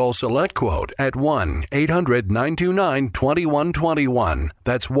quote, call SelectQuote at 1-800-929-2121.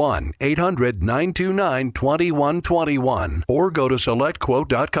 That's 1-800-929-2121. Or go to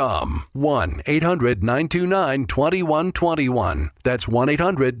SelectQuote.com. 1-800-929-2121. That's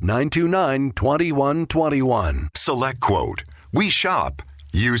 1-800-929-2121. SelectQuote. We shop.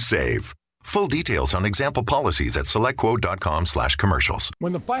 You save. Full details on example policies at selectquote.com/commercials.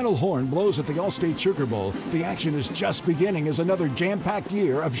 When the final horn blows at the Allstate Sugar Bowl, the action is just beginning as another jam-packed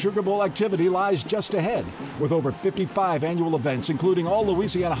year of Sugar Bowl activity lies just ahead. With over 55 annual events, including all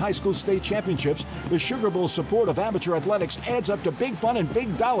Louisiana high school state championships, the Sugar Bowl's support of amateur athletics adds up to big fun and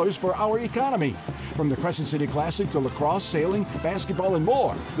big dollars for our economy. From the Crescent City Classic to lacrosse, sailing, basketball, and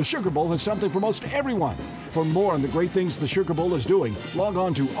more, the Sugar Bowl has something for most everyone. For more on the great things the Sugar Bowl is doing, log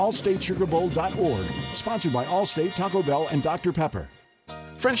on to allstatesugarbowl.org. Sponsored by Allstate, Taco Bell, and Dr. Pepper.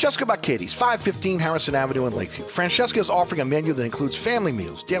 Francesca by Katie's, 515 Harrison Avenue in Lakeview. Francesca is offering a menu that includes family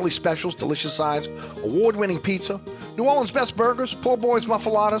meals, daily specials, delicious sides, award-winning pizza, New Orleans' best burgers, poor boys'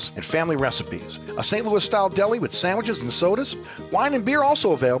 muffaladas, and family recipes. A St. Louis-style deli with sandwiches and sodas. Wine and beer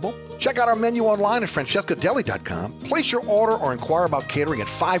also available. Check out our menu online at francescadeli.com. Place your order or inquire about catering at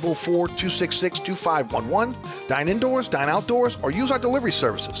 504-266-2511. Dine indoors, dine outdoors, or use our delivery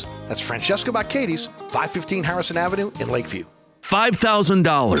services. That's Francesca by Katie's, 515 Harrison Avenue in Lakeview.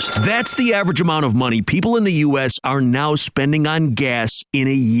 $5,000. That's the average amount of money people in the U.S. are now spending on gas in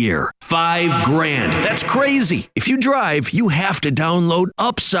a year. $5,000. That's crazy. If you drive, you have to download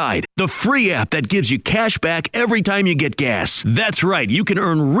Upside, the free app that gives you cash back every time you get gas. That's right. You can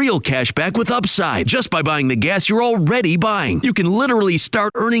earn real cash back with Upside just by buying the gas you're already buying. You can literally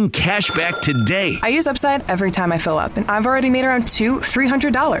start earning cash back today. I use Upside every time I fill up, and I've already made around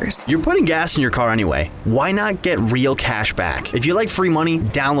 $200-$300. You're putting gas in your car anyway. Why not get real cash back? If you like free money,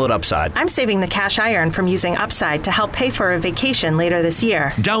 download Upside. I'm saving the cash I earn from using Upside to help pay for a vacation later this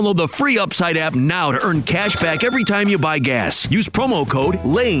year. Download the free Upside app now to earn cash back every time you buy gas. Use promo code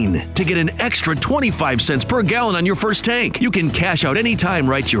LANE to get an extra 25 cents per gallon on your first tank. You can cash out anytime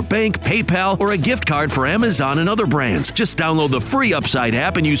right to your bank, PayPal, or a gift card for Amazon and other brands. Just download the free Upside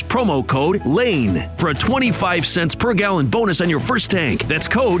app and use promo code LANE for a 25 cents per gallon bonus on your first tank. That's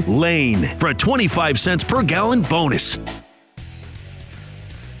code LANE for a 25 cents per gallon bonus.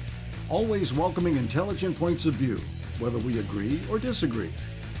 Always welcoming intelligent points of view, whether we agree or disagree.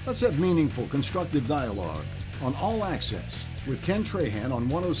 Let's have meaningful, constructive dialogue on All Access with Ken Trahan on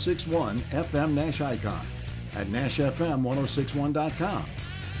 106.1 FM Nash Icon, at NashFM1061.com,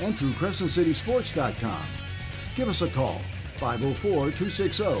 and through CrescentCitySports.com. Give us a call,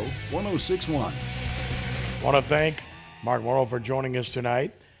 504-260-1061. Want to thank Mark Moreau for joining us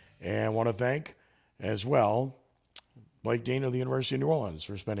tonight, and want to thank as well Blake Dean of the University of New Orleans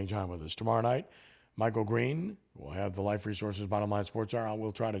for spending time with us. Tomorrow night, Michael Green will have the Life Resources Bottom Line Sports Hour.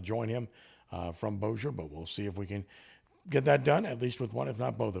 We'll try to join him from Bossier, but we'll see if we can get that done, at least with one, if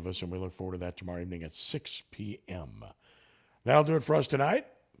not both of us, and we look forward to that tomorrow evening at 6 p.m. That'll do it for us tonight.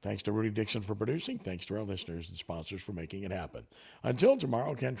 Thanks to Rudy Dixon for producing. Thanks to our listeners and sponsors for making it happen. Until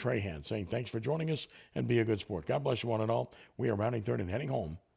tomorrow, Ken Trahan saying thanks for joining us and be a good sport. God bless you one and all. We are rounding third and heading home